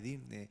hai,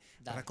 dai,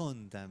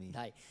 raccontami.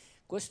 dai.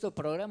 Questo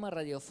programma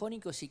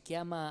radiofonico si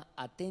chiama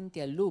Attenti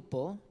al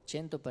lupo,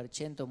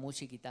 100%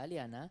 musica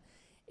italiana,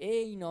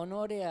 e in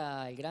onore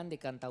al grande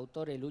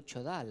cantautore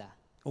Lucio Dalla.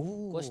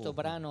 Questo Uh,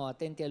 brano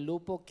Attenti al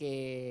lupo,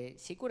 che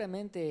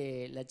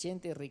sicuramente la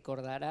gente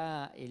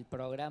ricorderà il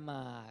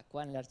programma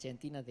qua in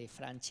Argentina di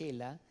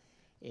Francella,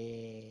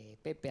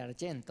 Pepe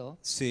Argento,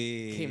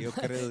 sì, io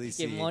credo di che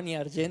sì. Moni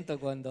Argento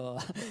quando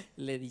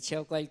le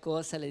diceva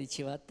qualcosa le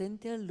diceva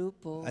attenti al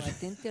lupo. È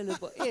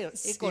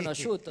Sì,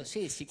 conosciuto,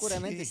 sì,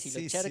 sicuramente sì, se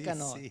lo sì, sì,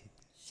 cercano sì.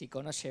 si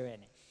conosce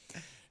bene.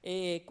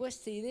 E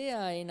questa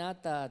idea è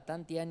nata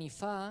tanti anni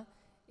fa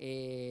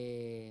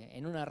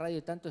in una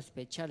radio tanto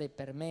speciale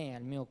per me,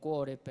 al mio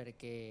cuore,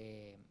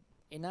 perché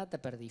è nata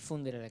per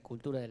diffondere la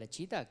cultura della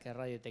città, che è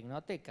Radio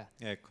Tecnoteca,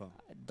 Ecco,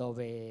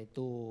 dove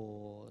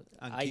tu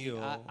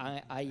anch'io...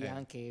 hai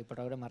anche il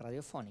programma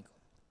radiofonico.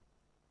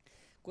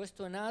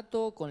 Questo è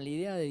nato con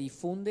l'idea di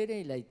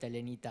diffondere la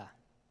italianità,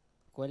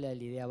 quella è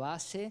l'idea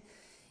base,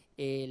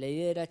 e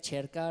l'idea era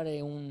cercare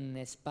un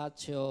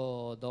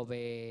spazio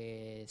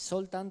dove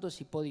soltanto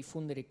si può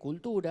diffondere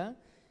cultura,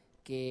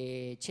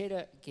 che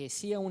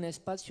sia un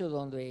spazio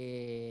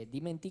dove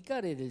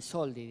dimenticare del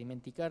soldi,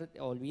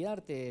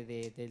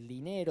 olvidarte del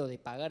dinero, de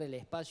pagar el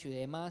espacio y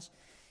demás,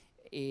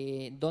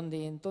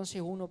 donde entonces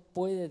uno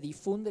puede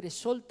diffondere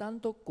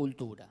soltanto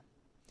cultura.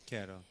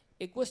 Chiaro.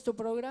 E questo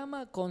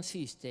programma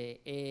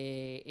consiste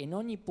in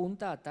ogni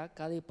puntata,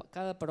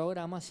 cada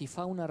programma si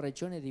fa una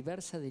regione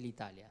diversa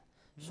dell'Italia.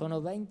 Sono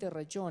 20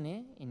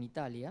 regioni in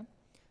Italia,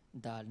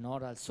 dal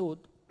nord al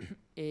sud,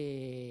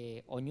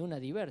 e ognuna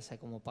diversa,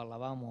 come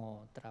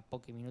parlavamo tra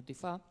pochi minuti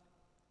fa.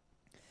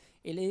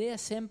 E l'idea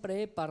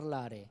sempre è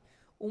parlare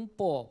un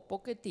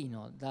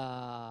pochettino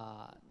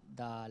dalla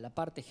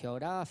parte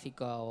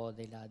geografica o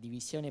della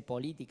divisione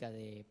politica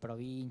delle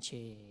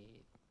province,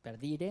 per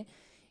dire,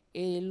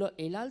 e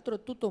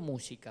l'altro tutto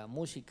musica,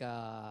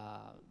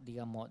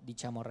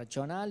 diciamo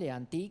regionale,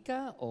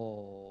 antica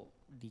o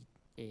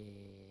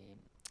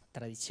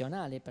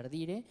tradizionale, per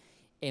dire,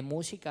 e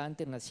musica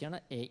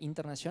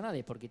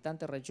internazionale, perché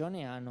tante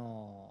regioni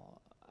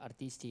hanno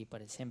artisti,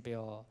 per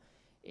esempio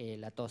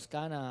la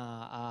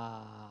Toscana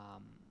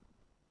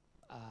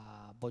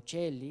a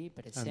Bocelli,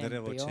 per Andrea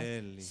esempio,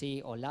 Bocelli.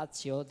 sì, o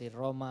Lazio di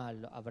Roma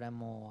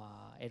avremo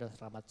a Eros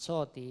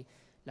Ramazzotti,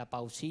 la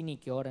Pausini,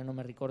 che ora non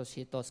mi ricordo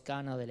se è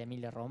toscana o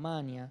dell'Emilia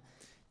Romagna.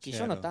 Ci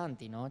sono Chiaro.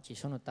 tanti, no? Ci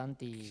sono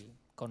tanti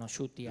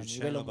conosciuti a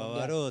Luciano livello mondiale.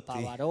 Pavarotti.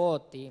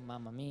 Pavarotti,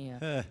 mamma mia.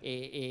 Eh,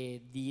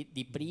 E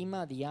di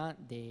prima,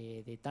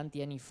 di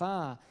tanti anni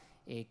fa,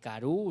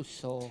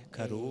 Caruso,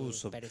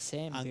 Caruso, per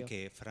esempio.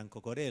 anche Franco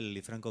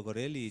Corelli c'è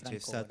Franco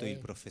stato il Corelli.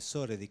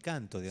 professore di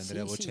canto di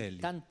Andrea Sì, sì, Bocelli.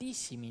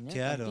 tantissimi, né?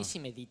 Chiaro?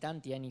 Tantissimi di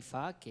tanti anni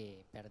fa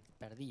che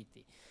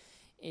perditi.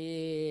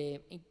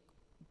 E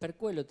per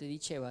quello ti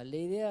diceva,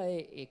 l'idea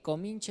è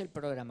comincia il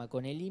programma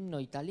con l'inno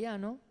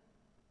italiano,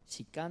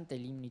 si canta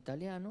l'inno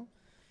italiano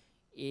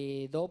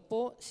e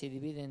dopo si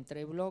divide in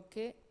 3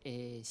 blocchi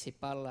e si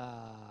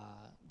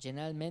parla,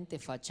 generalmente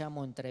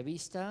facciamo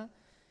intervista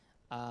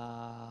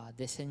a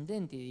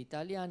discendenti di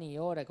italiani.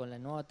 Ora con la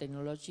nuova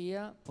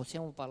tecnologia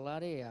possiamo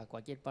parlare a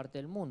qualche parte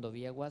del mondo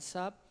via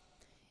WhatsApp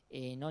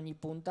in ogni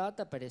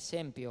puntata, per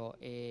esempio,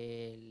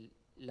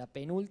 la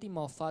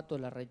penultima ho fatto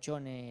la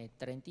regione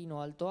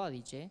Trentino-Alto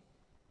Adige,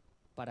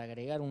 para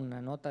agregar una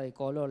nota de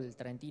color, el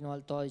Trentino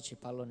Alto Adige,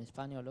 parlo en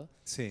español,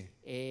 Sí.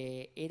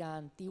 era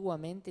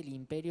antiguamente el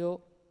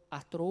imperio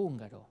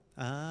astrohúngaro.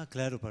 Ah,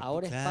 claro,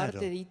 Ahora es claro.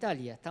 parte de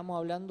Italia, estamos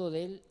hablando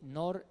del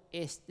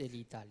noreste de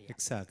Italia.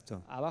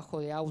 Exacto. Abajo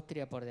de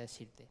Austria, por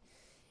decirte.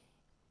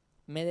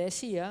 Me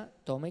decía,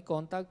 tomé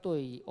contacto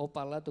e ho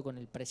parlato con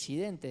il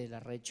presidente della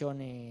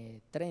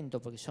regione Trento,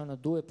 perché sono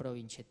due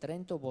province,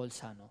 Trento e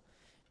Bolzano.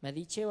 Mi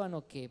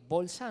dicevano che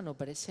Bolzano,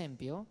 per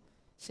esempio,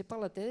 se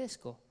parla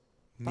tedesco.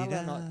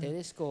 Parlano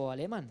tedesco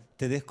alemán.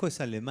 Tedesco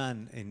es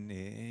alemán,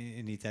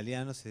 en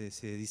italiano se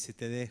dice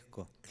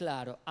tedesco.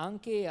 Claro,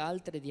 anche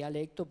altri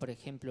dialetto, per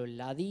esempio il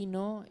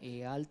ladino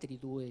e altri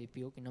due di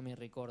più che non mi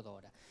ricordo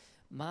ora.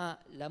 Ma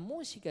la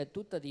musica è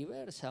tutta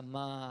diversa,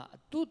 ma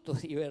tutto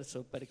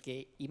diverso,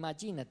 perché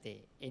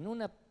immaginate, in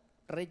una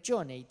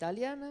regione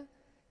italiana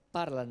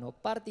parlano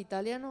parte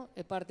italiano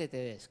e parte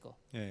tedesco.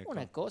 Ecco.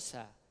 Una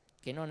cosa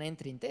che non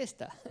entra in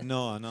testa.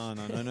 No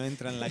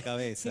entra nella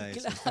cabeza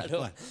eso.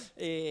 Claro.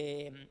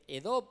 E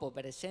dopo,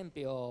 per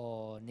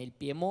esempio, nel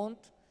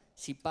Piemonte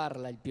si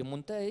parla il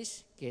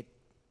piemontese, che è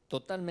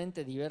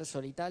totalmente diverso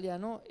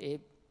dall'italiano e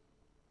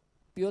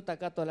più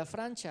attaccato alla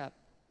Francia,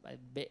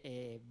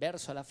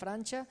 verso la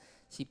Francia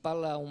si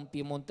parla un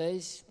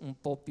piemontese un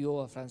po' più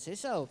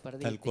afrancesato, per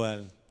Tal dirte.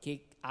 cual.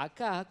 Que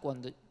acá,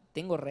 cuando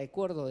tengo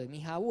recuerdo de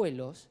mis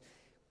abuelos,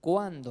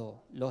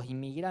 cuando los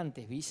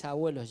inmigrantes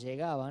bisabuelos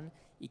llegaban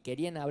y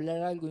querían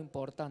hablar algo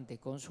importante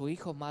con sus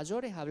hijos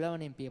mayores,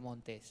 hablaban en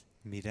piemontés.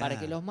 Mirá, para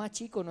que los más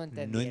chicos no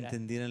entendieran. No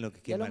entendieran lo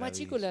que y a los más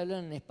chicos le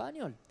hablan en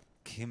español.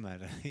 Qué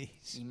maravilla.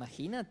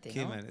 Imagínate,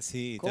 Qué ¿no?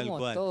 Sí, Cómo tal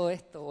cual. todo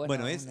esto,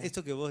 Bueno,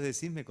 esto que vos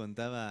decís le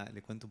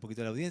cuento un poquito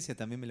a la audiencia,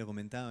 también me lo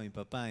comentaba mi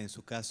papá en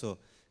su caso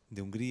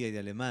de Hungría y de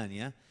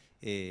Alemania.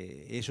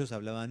 Ellos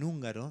hablaban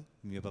húngaro,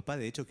 mi papá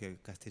de hecho que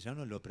el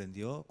castellano lo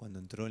aprendió cuando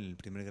entró en el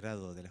primer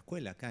grado de la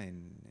escuela acá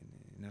en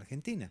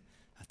Argentina.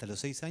 Hasta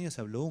los 6 años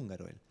habló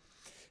húngaro él.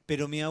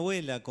 Pero mi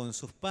abuela con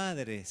sus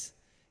padres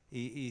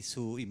y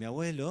mi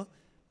abuelo,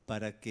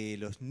 para que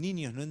los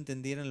niños no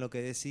entendieran lo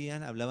que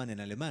decían, hablaban en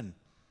alemán.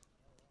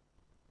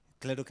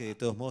 Claro que de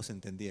todos modos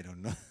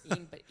entendieron, ¿no?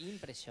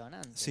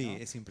 Impresionante. Sí, ¿no?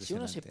 es impresionante. Si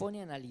uno se pone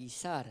a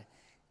analizar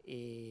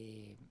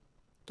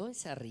toda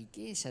esa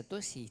riqueza, toda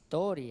esa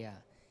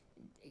historia,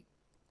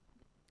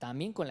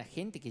 también con la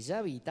gente que ya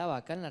habitaba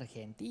acá en la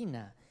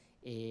Argentina,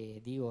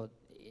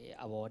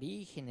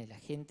 aborígenes, la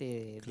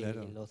gente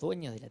Claro. de los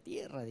dueños de la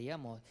tierra,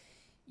 digamos,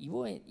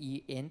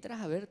 y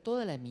entras a ver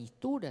toda la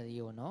mistura,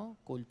 digo, ¿no?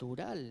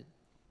 Cultural,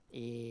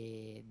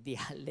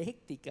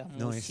 dialéctica,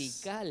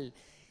 musical.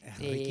 Es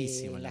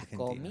riquísimo las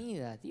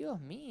comidas, Dios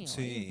mío,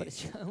 sí.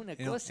 Una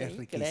cosa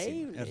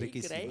increíble, es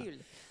riquísimo.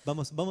 Increíble.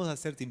 Vamos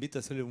te invito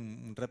a hacerle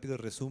un rápido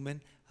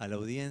resumen a la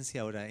audiencia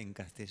ahora en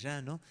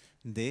castellano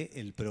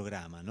del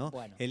programa, ¿no?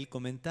 Bueno. Él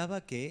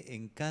comentaba que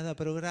en cada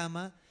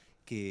programa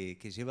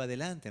que lleva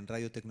adelante en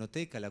Radio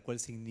Tecnoteca, la cual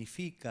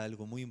significa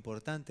algo muy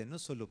importante, no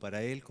solo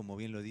para él, como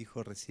bien lo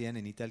dijo recién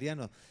en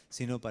italiano,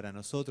 sino para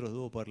nosotros,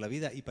 Dúo por la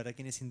Vida, y para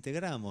quienes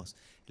integramos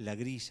la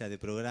grilla de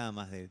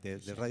programas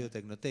de Radio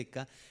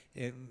Tecnoteca,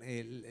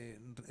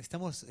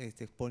 estamos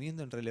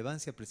poniendo en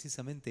relevancia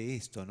precisamente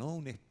esto, ¿no?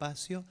 Un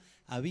espacio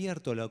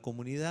abierto a la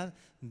comunidad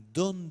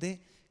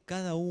donde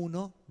cada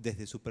uno,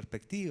 desde su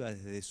perspectiva,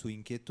 desde su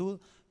inquietud,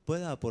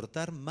 pueda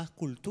aportar más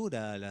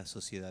cultura a la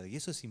sociedad, y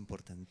eso es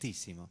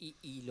importantísimo.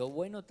 Y lo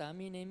bueno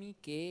también, Emi,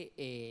 que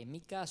en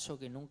mi caso,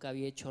 que nunca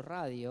había hecho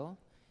radio,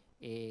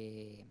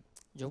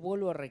 yo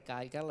vuelvo a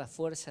recalcar la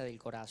fuerza del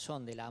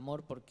corazón, del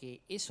amor,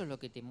 porque eso es lo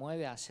que te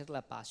mueve a hacer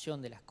la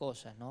pasión de las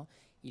cosas, ¿no?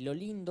 Y lo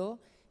lindo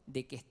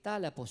de que está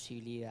la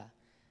posibilidad.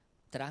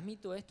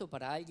 Transmito esto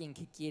para alguien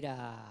que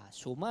quiera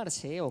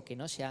sumarse o que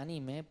no se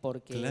anime,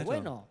 porque, claro.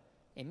 Bueno,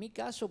 en mi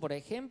caso, por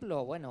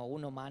ejemplo,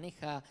 uno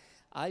maneja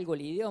algo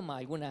el idioma,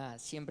 alguna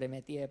siempre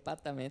metida de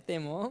pata me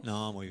temo.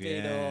 No, muy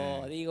bien.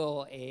 Pero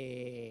digo,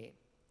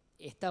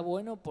 está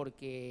bueno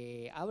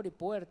porque abre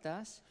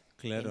puertas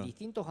en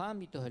distintos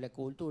ámbitos de la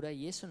cultura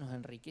y eso nos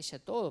enriquece a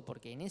todos,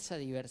 porque en esa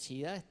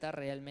diversidad está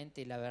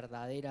realmente la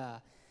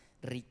verdadera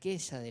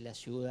riqueza de la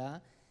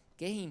ciudad,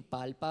 que es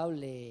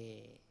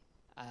impalpable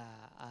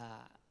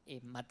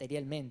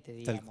materialmente,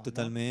 digamos.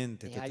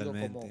 Totalmente, ¿no? Es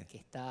totalmente. algo como que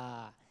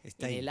está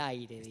en ahí, el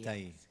aire, digamos. Está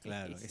ahí,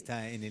 claro,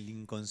 está en el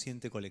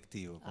inconsciente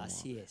colectivo.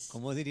 Así es.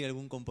 Como diría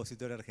algún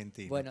compositor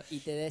argentino. Bueno, y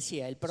te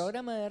decía, el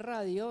programa de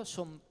radio,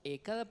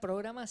 cada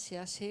programa se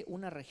hace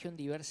una región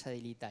diversa de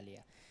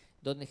Italia,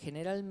 donde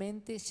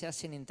generalmente se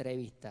hacen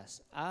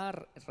entrevistas a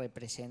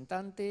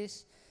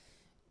representantes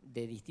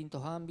de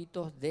distintos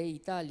ámbitos de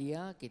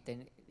Italia, que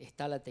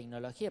está la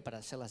tecnología para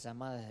hacer las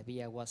llamadas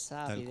vía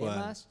WhatsApp Tal y cual.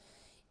 demás,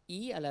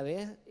 y a la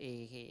vez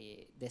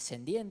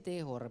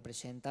descendientes o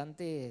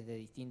representantes de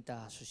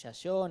distintas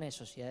asociaciones,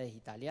 sociedades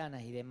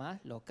italianas y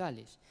demás,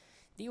 locales.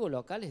 Digo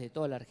locales de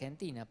toda la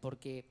Argentina,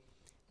 porque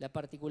la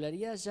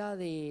particularidad ya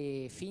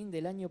de fin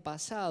del año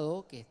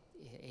pasado, que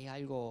es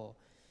algo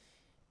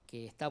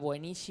que está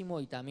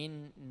buenísimo y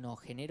también nos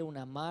genera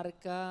una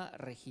marca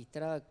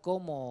registrada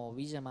como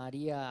Villa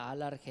María a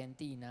la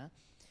Argentina.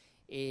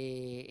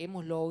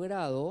 Hemos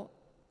logrado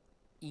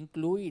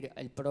incluir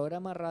el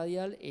programa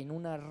radial en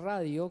una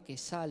radio que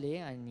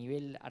sale a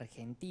nivel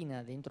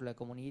Argentina dentro de la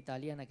comunidad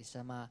italiana, que se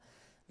llama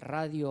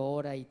Radio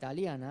Hora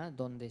Italiana,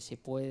 donde se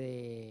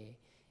puede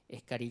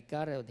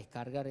o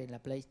descargar en la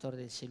Play Store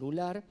del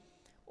celular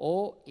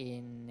o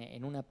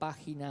en una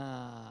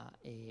página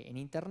en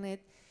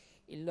internet.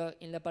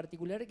 En la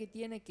particularidad que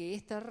tiene que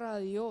esta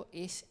radio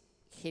es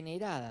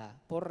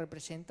generada por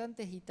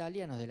representantes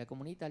italianos de la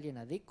comunidad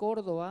italiana de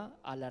Córdoba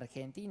a la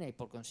Argentina y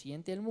por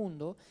consiguiente al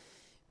mundo,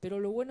 pero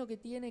lo bueno que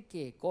tiene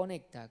que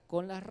conecta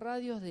con las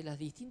radios de las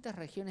distintas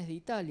regiones de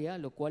Italia,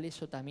 lo cual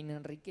eso también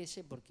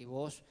enriquece porque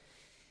vos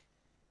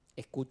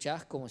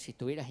escuchás como si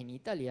estuvieras en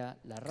Italia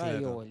la radio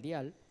Claro. o el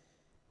dial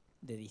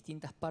de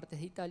distintas partes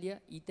de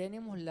Italia, y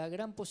tenemos la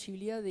gran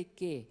posibilidad de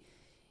que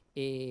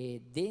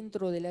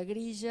dentro de la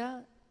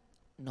grilla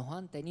nos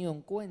han tenido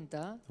en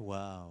cuenta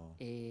Wow.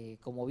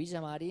 como Villa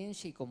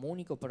Mariense y como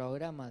único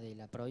programa de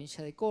la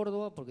provincia de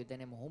Córdoba, porque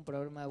tenemos un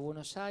programa de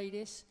Buenos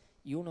Aires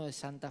y uno de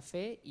Santa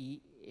Fe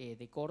y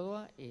de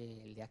Córdoba,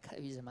 el de acá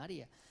de Villa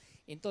María.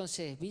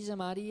 Entonces, Villa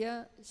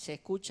María se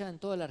escucha en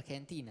toda la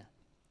Argentina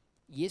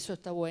y eso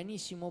está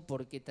buenísimo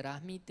porque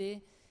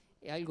transmite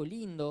algo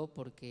lindo,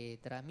 porque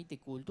transmite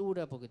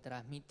cultura, porque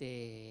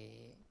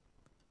transmite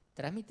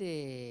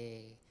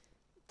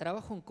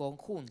trabajo en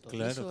conjunto.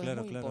 Claro, y eso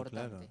claro, es muy claro,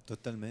 importante. claro,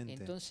 totalmente.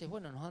 Entonces,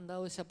 bueno, nos han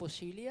dado esa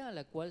posibilidad, a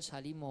la cual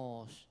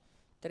salimos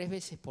 3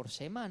 veces por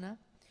semana.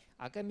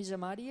 Acá en Villa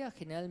María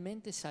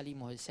generalmente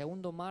salimos el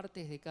segundo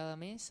martes de cada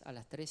mes a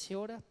las 13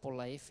 horas por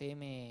la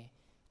FM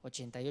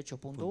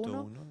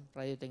 88.1,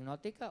 Radio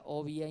Tecnoteca,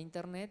 o vía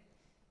internet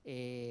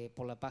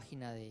por la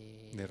página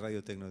de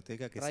Radio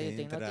Tecnoteca, que Radio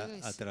se entra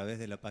Tecnoteca a través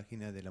de la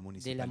página de la de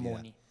municipalidad. la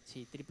MUNI,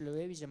 sí,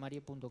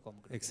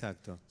 www.villamaria.com.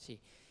 Exacto. Sí.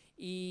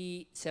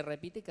 Y se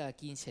repite cada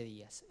 15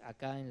 días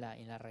acá en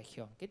la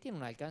región, que tiene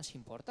un alcance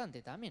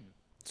importante también.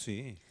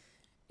 Sí.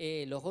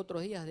 Los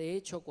otros días, de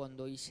hecho,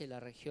 cuando hice la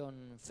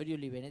región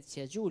Friuli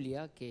Venezia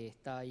Giulia, que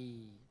está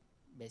ahí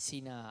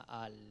vecina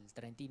al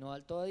Trentino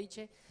Alto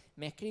Adige,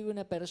 me escribe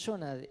una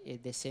persona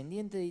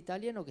descendiente de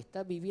italiano que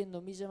está viviendo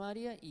en Villa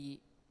María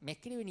y me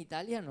escribe en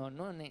italiano,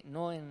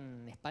 no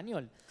en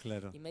español.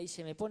 Claro. Y me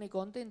dice, me pone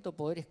contento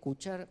poder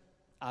escuchar,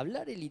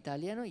 hablar el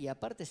italiano y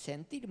aparte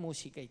sentir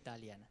música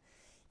italiana.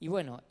 Y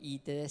bueno, y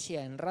te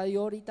decía, en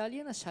Radio Hora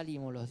Italiana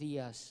salimos los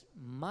días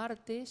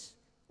martes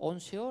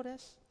 11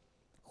 horas,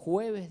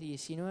 jueves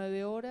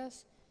 19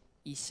 horas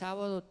y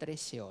sábado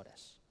 13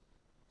 horas.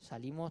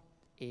 Salimos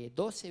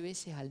 12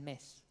 veces al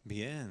mes.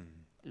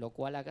 Bien. Lo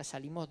cual acá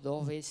salimos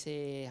 2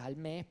 veces al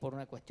mes por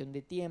una cuestión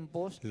de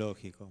tiempos.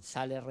 Lógico.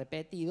 Sale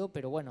repetido,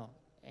 pero bueno,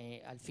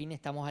 al fin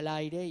estamos al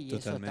aire y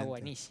Totalmente. eso está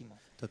buenísimo.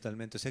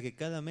 Totalmente. O sea que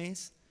cada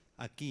mes,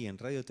 aquí en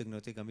Radio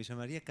Tecnoteca en Villa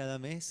María, cada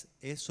mes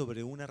es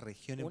sobre una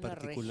región en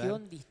particular. Una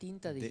región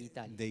distinta de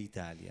Italia. De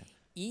Italia.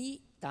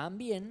 Y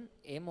también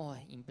hemos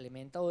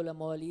implementado la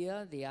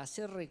modalidad de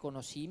hacer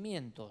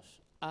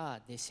reconocimientos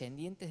a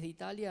descendientes de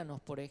italianos.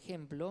 Por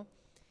ejemplo,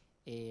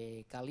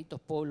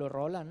 Carlitos Pablo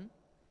Roland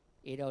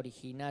era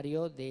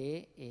originario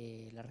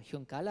de la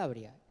región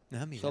Calabria.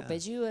 Su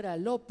apellido era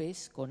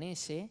López con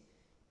S,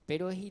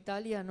 pero es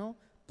italiano,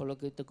 por lo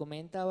que te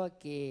comentaba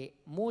que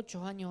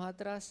muchos años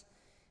atrás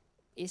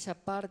esa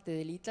parte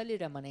de la Italia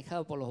era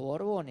manejada por los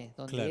Borbones,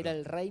 donde Claro. era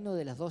el reino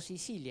de las 2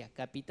 Sicilias,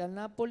 capital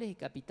Nápoles y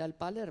capital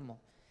Palermo.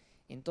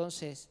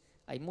 Entonces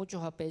hay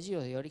muchos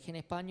apellidos de origen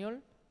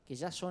español que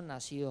ya son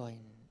nacidos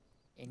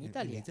en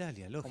Italia. En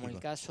Italia, lógico. Como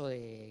el caso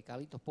de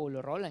Carlitos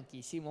Pablo Roland, que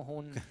hicimos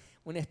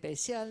un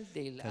especial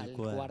al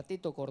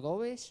cuarteto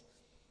cordobés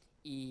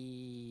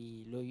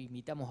y lo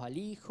invitamos al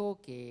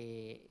hijo,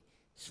 que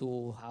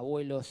sus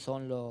abuelos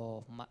son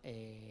los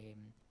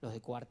de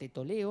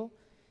Cuarteto Leo,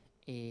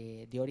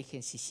 de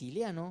origen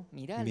siciliano.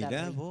 Mirá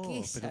la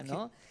riqueza,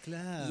 ¿no?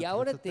 Claro, y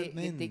ahora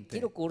te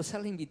quiero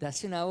cursar la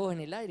invitación a vos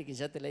en el aire, que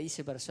ya te la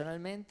hice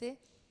personalmente,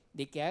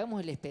 de que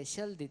hagamos el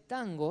especial de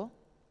tango.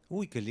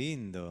 Uy, qué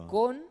lindo.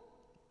 Con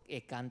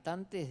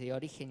cantantes de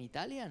origen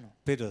italiano.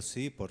 Pero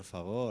sí, por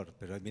favor.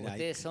 Pero mira,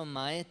 ustedes son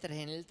maestras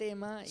en el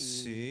tema y,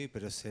 sí,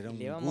 pero será un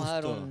le vamos gusto. a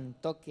dar un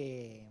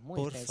toque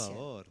muy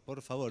especial.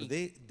 Por favor.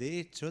 De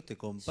hecho, te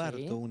comparto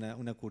 ¿sí?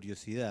 una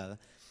curiosidad.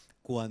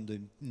 Cuando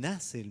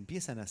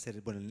empiezan a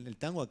hacer, bueno, el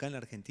tango acá en la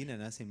Argentina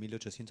nace en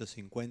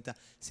 1850,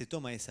 se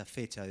toma esa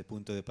fecha de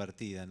punto de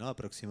partida, ¿no?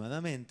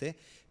 Aproximadamente,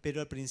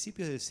 pero al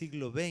principio del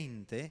siglo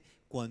XX,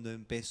 cuando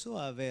empezó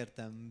a haber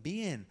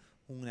también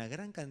una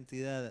gran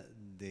cantidad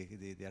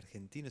de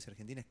argentinos y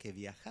argentinas que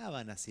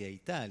viajaban hacia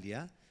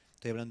Italia,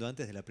 estoy hablando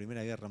antes de la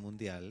Primera Guerra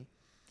Mundial,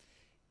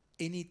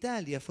 en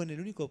Italia fue en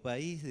el único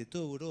país de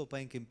toda Europa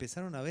en que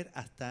empezaron a haber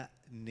hasta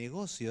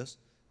negocios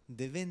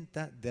de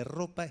venta de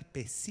ropa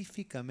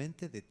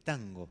específicamente de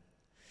tango.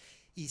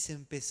 Y se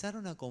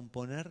empezaron a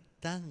componer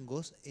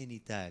tangos en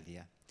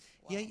Italia.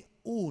 Wow. Y hay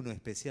uno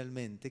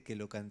especialmente que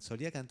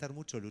solía cantar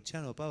mucho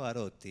Luciano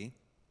Pavarotti,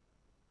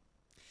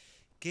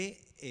 que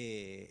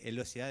él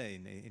lo hacía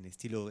en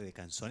estilo de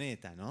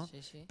canzoneta, ¿no?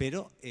 Sí, sí.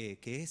 Pero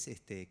que es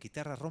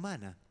guitarra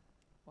romana.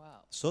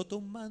 Wow. Sotto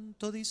un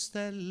manto di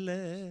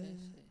stelle, Sí,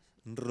 sí,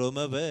 sí.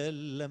 Roma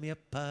bella mi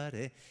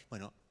appare.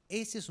 Bueno,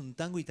 ese es un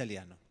tango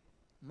italiano.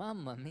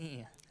 Mamma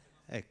mia.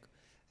 Ecco.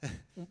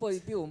 Un po' di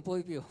più, un po'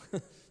 di più.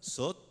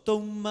 Sotto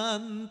un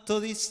manto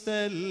di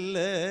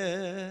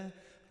stelle,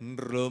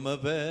 Roma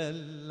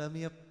bella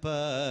mi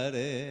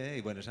appare.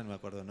 Y bueno, ya no me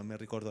acuerdo, no me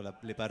ricordo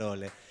le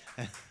parole.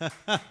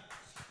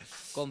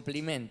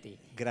 Complimenti.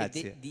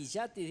 Grazie.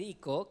 Già ti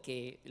dico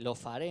che lo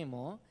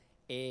faremo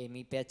e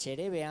mi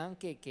piacerebbe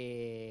anche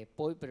che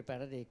puoi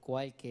preparare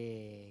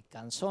qualche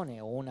canzone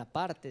o una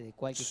parte di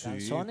qualche Sì,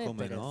 canzone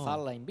come per no.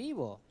 farla in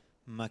vivo.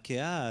 Ma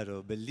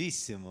chiaro,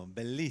 bellissimo,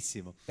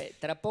 bellissimo.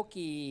 Tra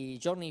pochi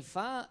giorni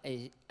fa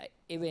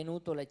è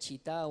venuto alla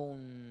città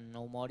un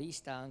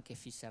umorista, anche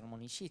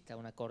fisarmonicista,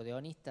 un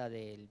accordeonista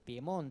del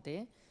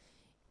Piemonte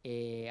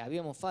e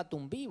abbiamo fatto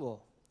un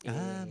vivo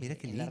Ah, mira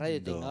che nella Radio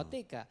lindo.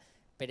 Tecnoteca.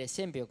 Per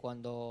esempio,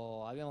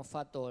 quando abbiamo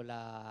fatto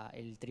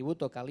il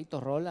tributo a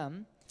Carlitos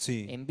Roland,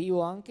 Sì. en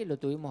vivo anche lo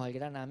tuvimos al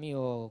gran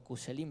amigo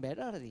Cuselín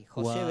Berardi,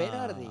 José Wow.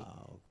 Berardi,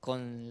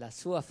 con la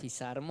sua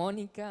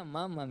fisarmónica,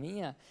 mamma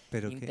mía,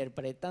 Pero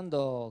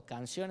interpretando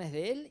canciones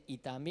de él y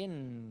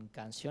también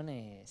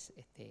canciones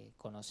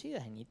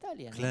conocidas en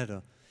Italia, ¿no?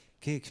 claro,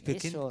 qué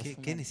Eso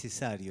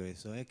necesario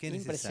eso, ¿eh? Qué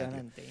necesario.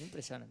 impresionante,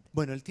 impresionante.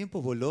 Bueno, el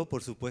tiempo voló,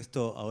 por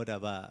supuesto, ahora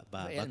va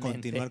a Realmente.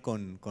 continuar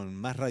con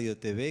más Radio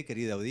TV,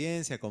 querida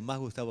audiencia, con más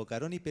Gustavo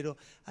Caroni, pero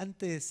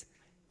antes...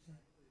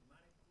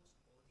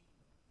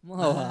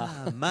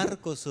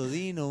 Marcos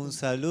Odino, un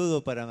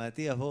saludo para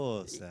Matías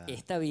Bossa.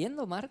 ¿Está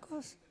viendo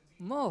Marcos?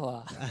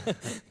 Mova.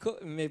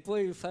 Me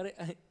puoi fare...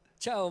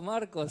 Ciao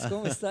Marcos,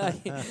 come stai?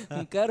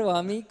 Un caro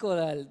amico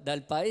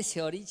dal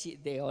paese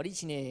di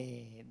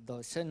origine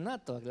dove sono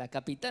nato, la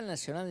capitale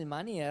nazionale del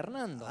Mani,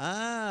 Hernando.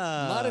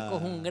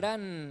 Marcos, un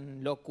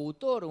gran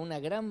locutor,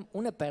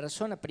 una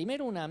persona,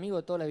 primero un amigo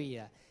de toda la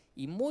vida,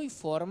 y muy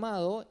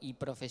formado y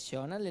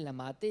profesional en la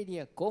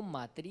materia, con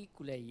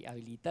matrícula y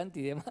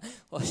habilitante y demás.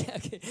 O sea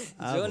que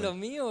yo lo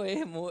mío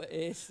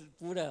es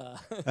pura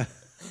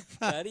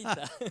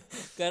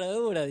cara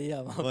dura,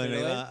 digamos. Bueno,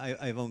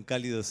 ahí va un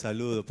cálido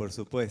saludo, por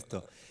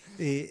supuesto.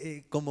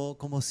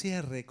 Como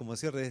cierre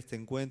de este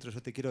encuentro,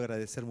 yo te quiero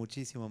agradecer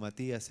muchísimo,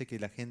 Matías. Sé que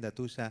la agenda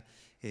tuya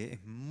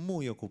es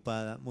muy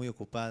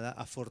ocupada,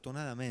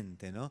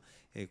 afortunadamente, ¿no?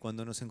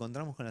 Cuando nos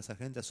encontramos con las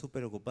agendas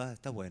súper ocupadas,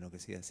 está bueno que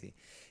siga así.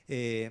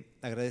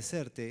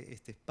 Agradecerte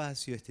este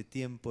espacio, este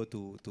tiempo,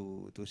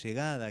 tu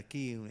llegada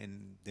aquí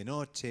de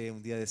noche,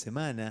 un día de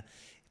semana,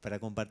 para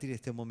compartir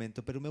este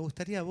momento. Pero me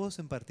gustaría a vos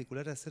en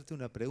particular hacerte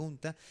una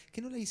pregunta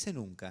que no la hice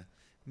nunca.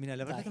 Mira,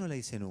 la verdad que no la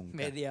hice nunca.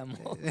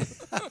 Vediamo.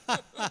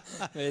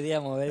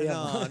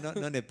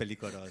 No es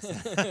pelicorosa.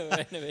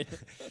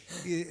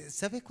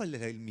 ¿Sabes cuál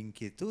es mi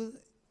inquietud?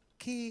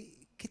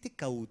 ¿Qué te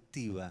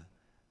cautiva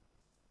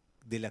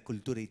de la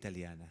cultura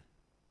italiana?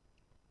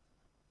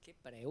 Qué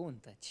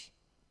pregunta, che.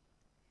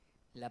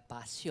 La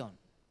pasión.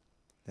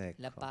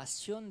 Ecco. La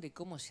pasión de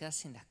cómo se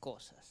hacen las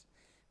cosas.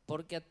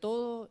 Porque a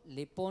todo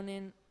le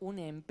ponen un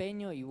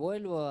empeño, y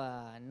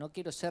no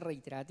quiero ser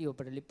reiterativo,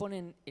 pero le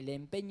ponen el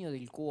empeño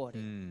del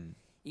cuore.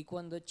 Y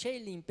cuando c'è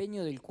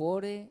l'impegno del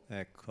cuore,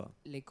 ecco,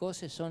 le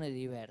cose sono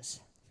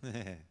diverse.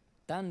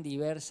 Tan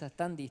diversas,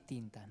 tan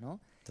distintas,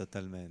 ¿no?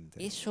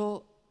 Totalmente.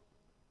 Eso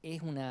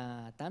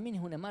también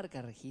es una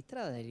marca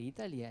registrada de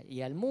Italia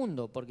y al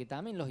mundo, porque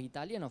también los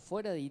italianos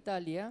fuera de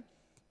Italia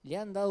le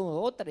han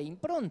dado otra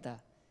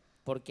impronta,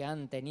 porque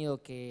han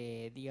tenido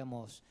que,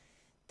 digamos,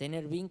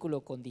 tener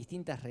vínculo con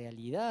distintas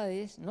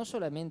realidades, no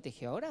solamente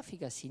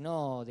geográficas,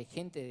 sino de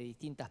gente de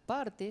distintas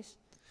partes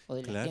o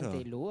de la gente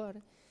del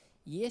lugar.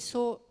 Y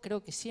eso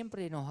creo que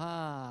siempre nos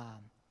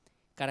ha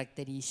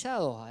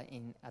caracterizado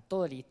a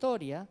toda la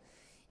historia.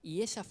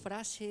 Y esa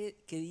frase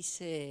que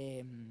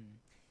dice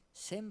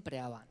sempre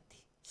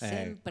avanti,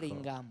 sempre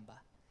in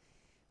gamba.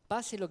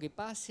 Pase lo que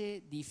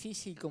pase,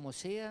 difícil como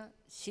sea,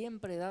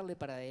 siempre darle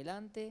para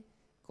adelante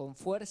con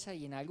fuerza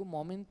y en algún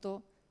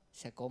momento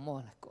se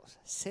acomodan las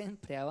cosas.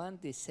 Sempre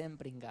avanti,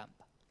 sempre in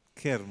gamba.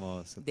 Qué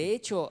hermoso. De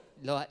hecho,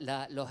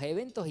 los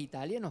eventos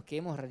italianos que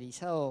hemos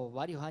realizado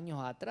varios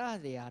años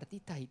atrás de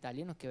artistas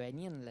italianos que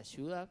venían a la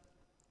ciudad,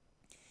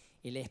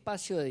 el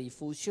espacio de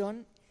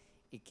difusión,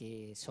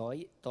 que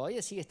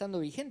todavía sigue estando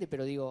vigente,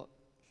 pero digo,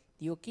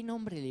 ¿qué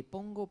nombre le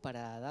pongo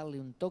para darle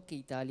un toque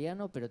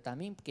italiano, pero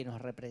también que nos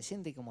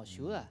represente como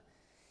ciudad?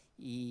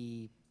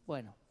 Y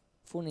bueno,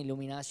 fue una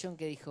iluminación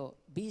que dijo,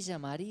 Villa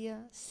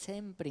María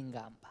sempre in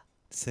gamba.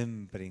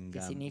 Sempre in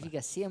gamba. Que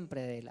significa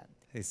siempre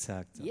adelante.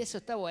 Exacto. Y eso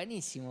está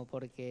buenísimo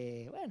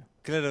porque, bueno.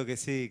 Claro que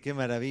sí, qué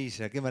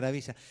maravilla, qué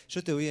maravilla.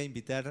 Yo te voy a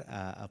invitar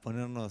a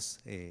ponernos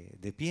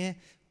de pie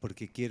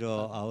porque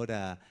quiero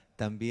ahora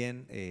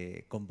también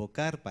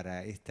convocar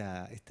para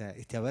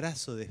este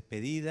abrazo de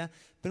despedida,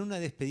 pero una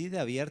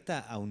despedida abierta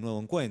a un nuevo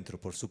encuentro,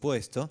 por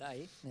supuesto.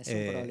 Ahí, no es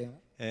un problema.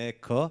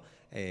 Ecco,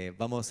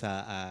 vamos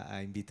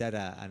a invitar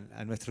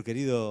a nuestro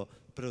querido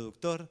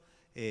productor,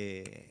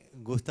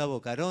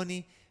 Gustavo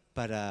Caroni,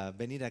 para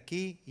venir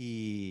aquí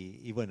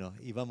y bueno,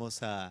 y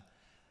vamos a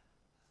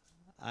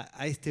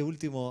este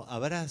último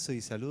abrazo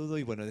y saludo.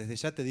 Y bueno, desde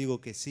ya te digo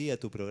que sí a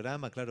tu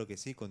programa, claro que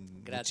sí,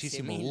 con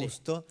muchísimo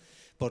gusto.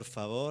 Por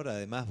favor,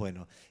 además,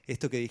 bueno,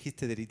 esto que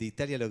dijiste de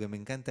Italia, lo que me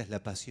encanta es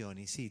la pasión.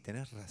 Y sí,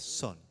 tenés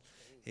razón.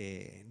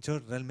 Yo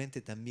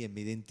realmente también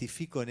me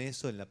identifico en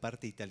eso, en la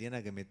parte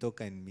italiana que me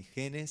toca en mis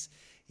genes.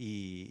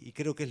 Y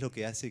creo que es lo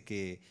que hace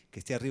que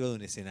esté arriba de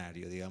un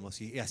escenario, digamos,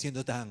 y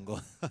haciendo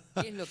tango.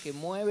 Y es lo que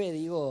mueve,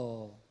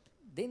 digo,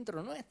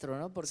 dentro nuestro,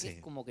 ¿no? Porque Sí.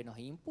 es como que nos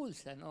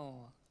impulsa,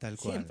 ¿no? Tal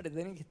cual. Siempre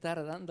tenés que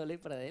estar dándole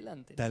para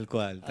adelante, ¿no? Tal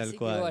cual, tal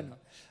cual. Que, bueno,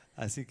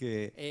 así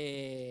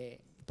que,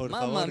 por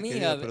mamma favor, mia,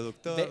 querido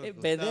productor,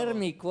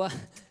 vedermi qua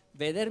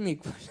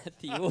la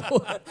TV.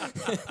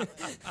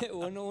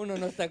 Uno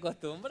no está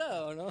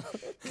acostumbrado, ¿no?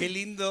 Qué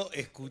lindo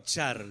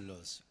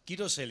escucharlos.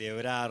 Quiero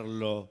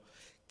celebrarlo,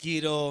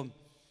 quiero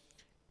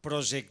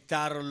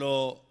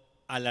proyectarlo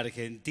a la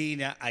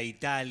Argentina, a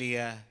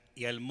Italia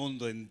y al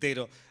mundo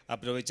entero.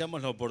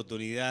 Aprovechamos la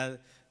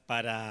oportunidad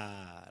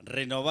para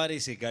renovar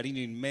ese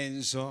cariño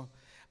inmenso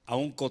a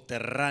un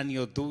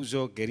coterráneo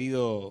tuyo,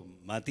 querido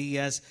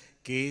Matías,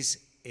 que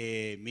es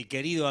mi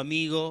querido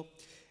amigo,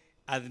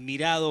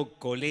 admirado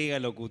colega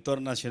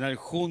locutor nacional.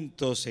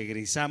 Juntos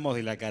egresamos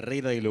de la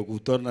carrera de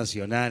locutor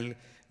nacional,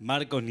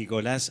 Marcos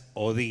Nicolás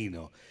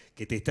Odino,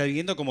 que te está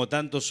viendo como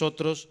tantos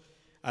otros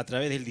a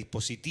través del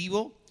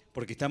dispositivo,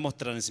 porque estamos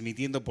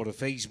transmitiendo por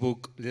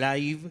Facebook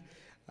Live,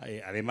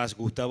 además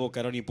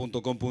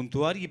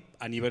gustavocaroni.com.ar, y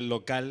a nivel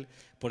local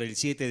por el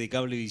 7 de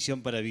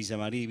Cablevisión para Villa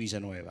María y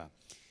Villanueva.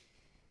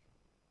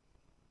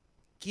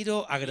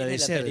 Quiero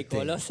agradecerte.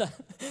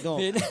 No,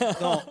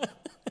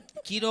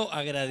 quiero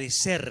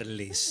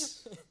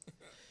agradecerles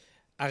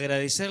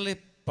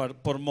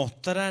por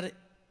mostrar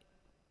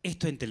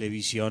esto en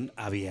televisión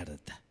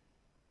abierta.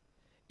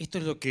 Esto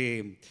es lo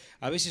que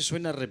a veces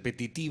suena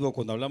repetitivo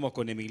cuando hablamos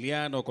con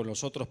Emiliano, con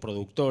los otros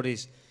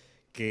productores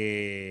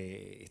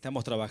que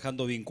estamos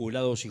trabajando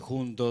vinculados y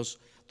juntos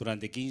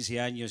durante 15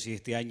 años y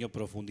este año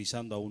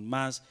profundizando aún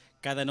más.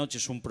 Cada noche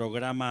es un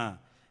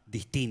programa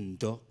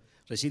distinto.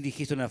 Recién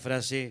dijiste una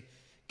frase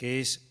que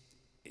es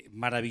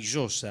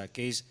maravillosa,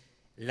 que es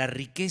la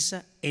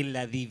riqueza en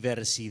la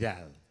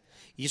diversidad.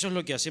 Y eso es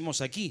lo que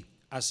hacemos aquí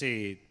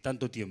hace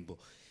tanto tiempo.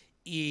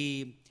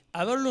 Y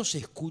haberlos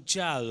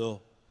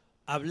escuchado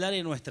hablar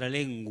en nuestra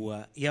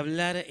lengua y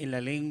hablar en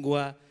la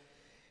lengua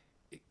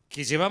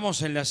que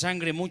llevamos en la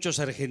sangre muchos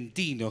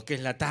argentinos, que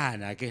es la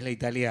tana, que es la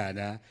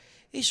italiana,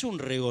 es un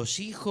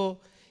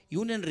regocijo y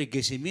un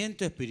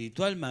enriquecimiento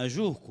espiritual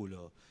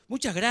mayúsculo.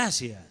 Muchas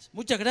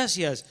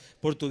gracias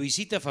por tu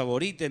visita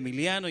favorita,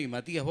 Emiliano y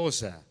Matías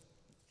Bossa.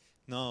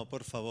 No,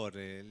 por favor,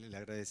 el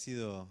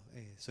agradecido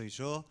soy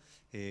yo,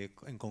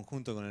 en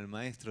conjunto con el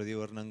maestro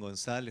Diego Hernán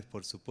González,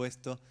 por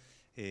supuesto.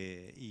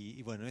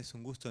 Y bueno, es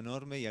un gusto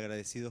enorme y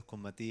agradecidos con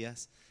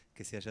Matías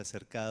que se haya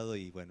acercado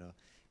y bueno,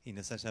 y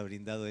nos haya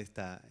brindado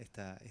esta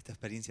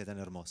experiencia tan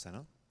hermosa,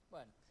 ¿no?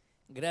 Bueno,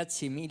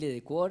 grazie mille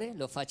di cuore,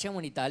 lo facciamo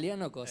in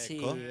italiano così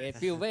è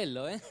più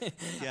bello, ¿eh?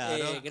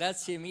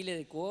 Grazie mille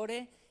di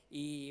cuore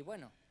y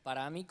bueno,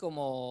 para mí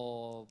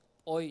como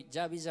hoy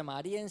ya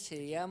villamariense,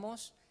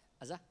 digamos,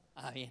 allá,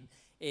 bien,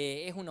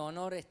 es un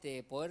honor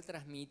poder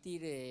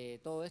transmitir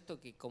todo esto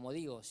que, como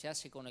digo, se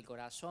hace con el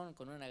corazón,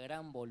 con una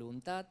gran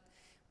voluntad,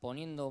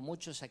 poniendo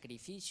mucho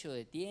sacrificio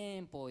de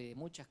tiempo y de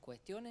muchas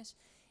cuestiones.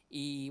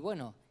 Y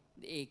bueno,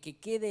 que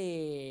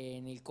quede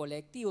en el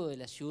colectivo de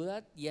la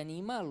ciudad y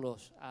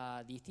animarlos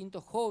a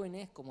distintos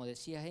jóvenes, como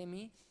decías,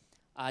 Emi,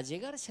 a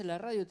llegarse a la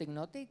Radio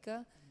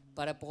Tecnoteca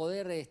para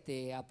poder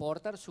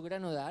aportar su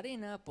grano de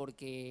arena,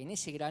 porque en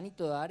ese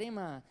granito de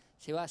arena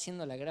se va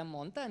haciendo la gran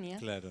montaña.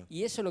 Claro.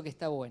 Y eso es lo que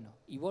está bueno.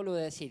 Y vuelvo a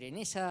decir, en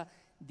esa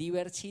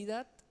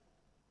diversidad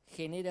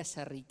genera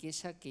esa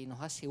riqueza que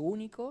nos hace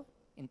únicos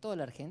en toda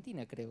la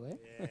Argentina, creo, ¿eh?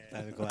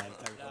 Tal cual,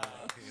 tal cual.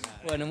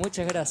 Bueno,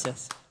 muchas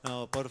gracias.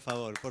 No, por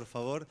favor, por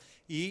favor.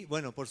 Y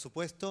bueno, por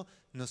supuesto,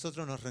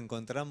 nosotros nos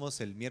reencontramos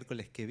el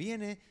miércoles que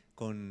viene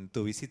con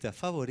tu visita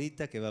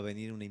favorita, que va a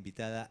venir una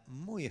invitada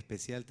muy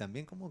especial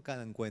también, como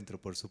cada encuentro,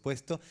 por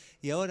supuesto.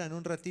 Y ahora, en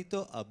un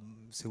ratito,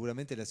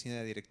 seguramente la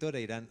señora directora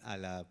irán a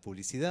la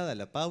publicidad, a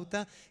la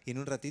pauta, y en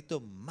un ratito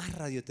más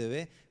Radio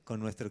TV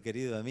con nuestro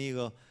querido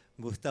amigo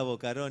Gustavo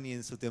Caroni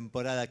en su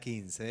temporada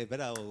 15.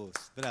 Bravo, Gus,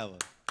 bravo.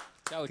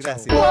 Chau,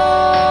 gracias. chau.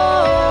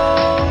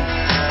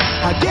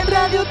 Aquí en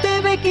Radio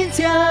TV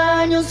 15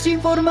 años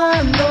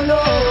informándolo.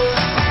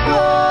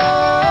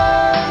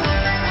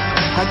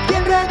 Aquí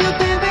en Radio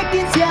TV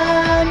 15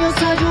 años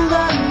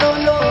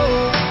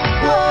ayudándolo.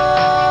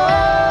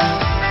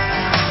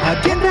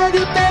 Aquí en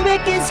Radio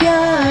TV 15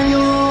 años.